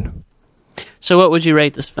screen. So what would you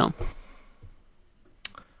rate this film?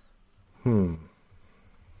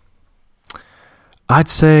 I'd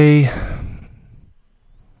say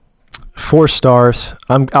 4 stars.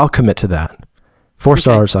 I'll commit to that. 4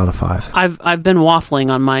 stars out of 5. I've been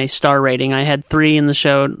waffling on my star rating. I had 3 in the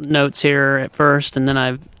show notes here at first, and then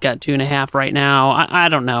I've got 2.5 right now. I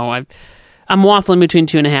don't know. I'm waffling between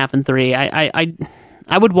 2.5 and 3.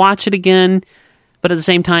 I would watch it again, but at the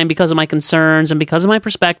same time, because of my concerns and because of my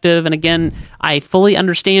perspective, and again, I fully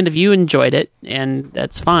understand if you enjoyed it, and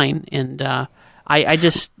that's fine. And there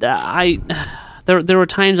were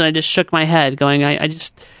times when I just shook my head, going, I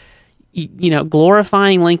just,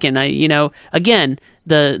 glorifying Lincoln. Again,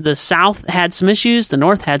 the South had some issues, the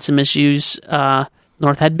North had some issues.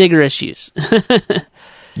 North had bigger issues.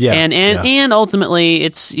 Yeah, and ultimately,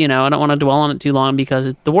 it's I don't want to dwell on it too long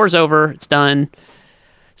because the war's over, it's done.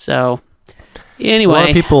 So anyway, a lot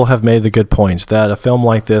of people have made the good points that a film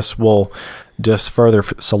like this will just further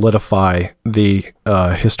solidify the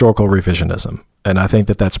historical revisionism, and I think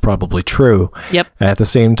that that's probably true. Yep. At the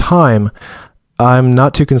same time, I'm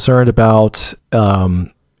not too concerned about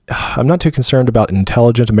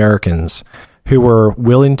intelligent Americans who were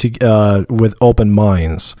willing to, with open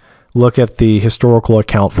minds, look at the historical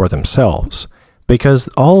account for themselves, because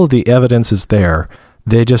all of the evidence is there.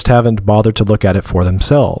 They just haven't bothered to look at it for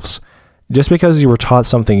themselves. Just because you were taught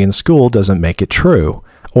something in school doesn't make it true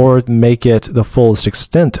or make it the fullest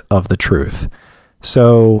extent of the truth.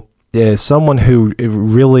 So someone who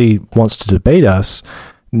really wants to debate us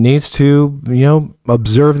needs to,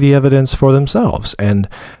 observe the evidence for themselves. And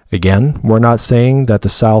again, we're not saying that the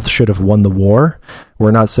South should have won the war.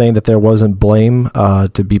 We're not saying that there wasn't blame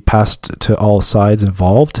to be passed to all sides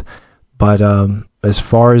involved. But as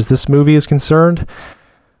far as this movie is concerned,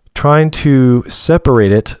 trying to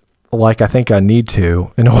separate it like I think I need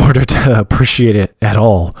to in order to appreciate it at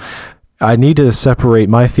all, I need to separate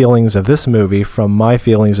my feelings of this movie from my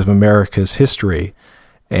feelings of America's history,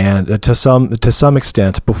 and to some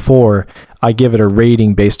extent, before I give it a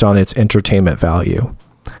rating based on its entertainment value.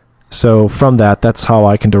 So from that's how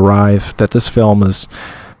I can derive that this film's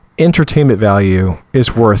entertainment value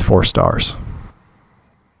is worth 4 stars.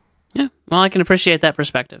 Yeah, well, I can appreciate that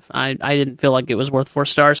perspective. I didn't feel like it was worth 4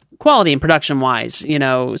 stars. Quality and production-wise,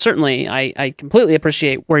 certainly I completely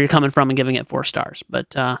appreciate where you're coming from and giving it 4 stars,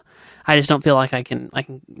 but I just don't feel like I can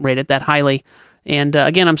rate it that highly. And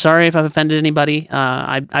again, I'm sorry if I've offended anybody.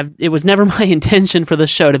 It was never my intention for this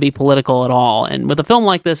show to be political at all. And with a film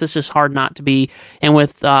like this, it's just hard not to be. And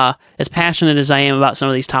with as passionate as I am about some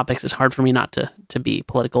of these topics, it's hard for me not to be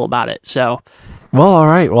political about it. So, well, all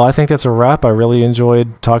right. Well, I think that's a wrap. I really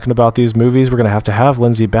enjoyed talking about these movies. We're going to have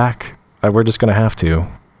Linsay back. We're just going to have to.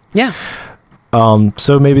 Yeah.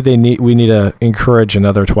 So maybe we need to encourage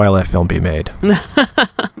another Twilight film be made.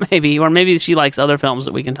 Maybe, or maybe she likes other films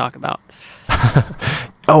that we can talk about.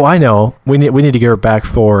 Oh, I know. We need to get her back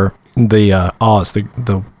for the Oz,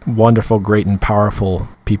 the wonderful, great, and powerful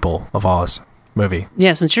people of Oz movie.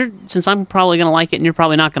 Yeah, since I'm probably going to like it, and you're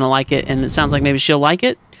probably not going to like it, and it sounds like maybe she'll like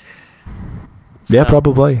it. So, yeah,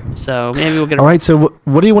 probably. So maybe we'll get her. All right. So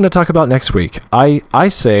what do you want to talk about next week? I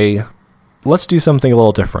say let's do something a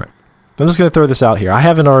little different. I'm just going to throw this out here. I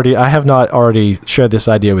have not already shared this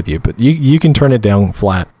idea with you, but you can turn it down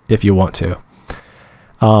flat if you want to.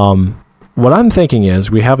 What I'm thinking is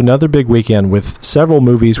we have another big weekend with several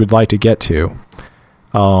movies we'd like to get to.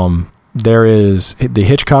 There is the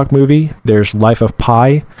Hitchcock movie, there's Life of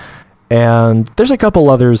Pi, and there's a couple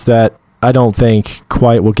others that I don't think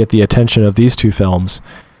quite will get the attention of these 2 films.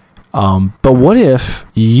 But what if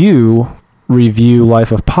you review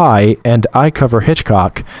Life of Pi and I cover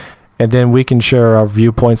Hitchcock, and then we can share our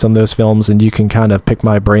viewpoints on those films, and you can kind of pick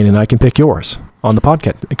my brain and I can pick yours on the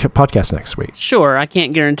podcast next week. Sure, I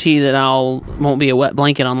can't guarantee that won't be a wet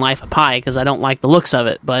blanket on Life of Pi because I don't like the looks of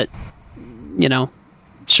it, but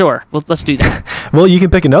sure, well, let's do that. Well, you can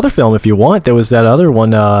pick another film if you want. There was that other one.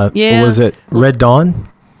 Was it Red Dawn?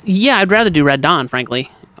 Yeah, I'd rather do Red Dawn, frankly.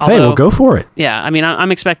 Although, hey, we'll go for it. Yeah, I mean,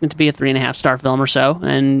 I'm expecting it to be a 3.5 star film or so,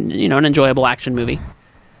 and an enjoyable action movie.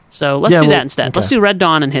 So let's do that instead. Okay. Let's do Red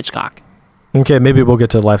Dawn and Hitchcock. Okay, maybe we'll get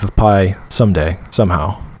to Life of Pi someday,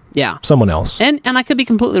 somehow. Yeah. Someone else. And I could be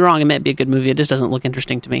completely wrong. It might be a good movie. It just doesn't look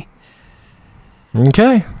interesting to me.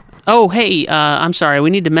 Okay. Oh, hey, I'm sorry. We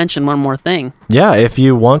need to mention one more thing. Yeah, if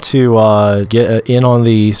you want to get in on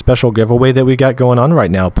the special giveaway that we got going on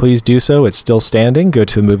right now, please do so. It's still standing. Go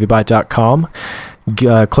to MovieByte.com.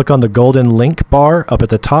 Click on the golden link bar up at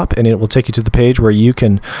the top, and it will take you to the page where you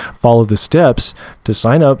can follow the steps to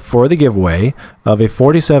sign up for the giveaway of a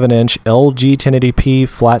 47-inch LG 1080p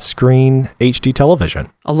flat screen HD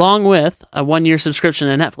television. Along with a 1-year subscription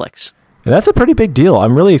to Netflix. And that's a pretty big deal.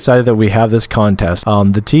 I'm really excited that we have this contest.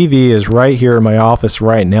 The TV is right here in my office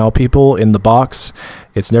right now, people, in the box.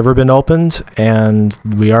 It's never been opened, and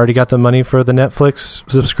we already got the money for the Netflix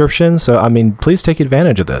subscription. So, I mean, please take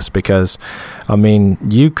advantage of this because, I mean,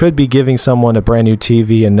 you could be giving someone a brand new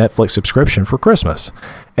TV and Netflix subscription for Christmas.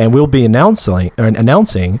 And we'll be announcing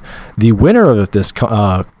the winner of this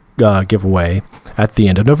giveaway at the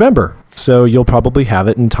end of November. So you'll probably have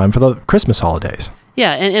it in time for the Christmas holidays.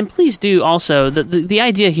 Yeah, and please do also, the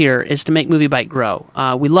idea here is to make MovieByte grow.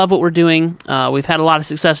 We love what we're doing. We've had a lot of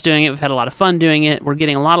success doing it. We've had a lot of fun doing it. We're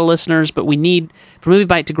getting a lot of listeners, but we need for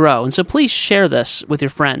MovieByte to grow. And so please share this with your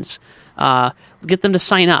friends. Get them to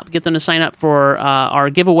sign up. Get them to sign up for our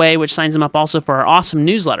giveaway, which signs them up also for our awesome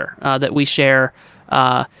newsletter that we share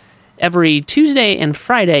every Tuesday and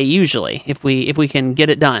Friday, usually, if we can get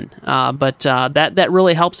it done. But that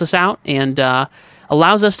really helps us out and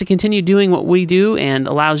allows us to continue doing what we do and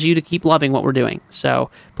allows you to keep loving what we're doing. So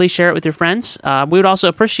please share it with your friends. We would also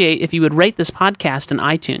appreciate if you would rate this podcast in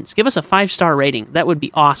iTunes. Give us a 5-star rating. That would be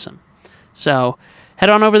awesome. So head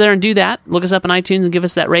on over there and do that. Look us up on iTunes and give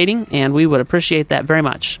us that rating, and we would appreciate that very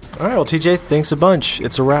much. All right, well, TJ, thanks a bunch.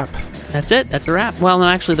 It's a wrap. That's it. That's a wrap. Well, no,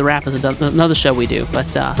 actually, the wrap is another show we do.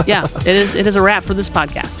 But yeah, it is a wrap for this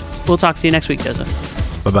podcast. We'll talk to you next week,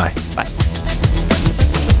 Joseph. Bye-bye. Bye.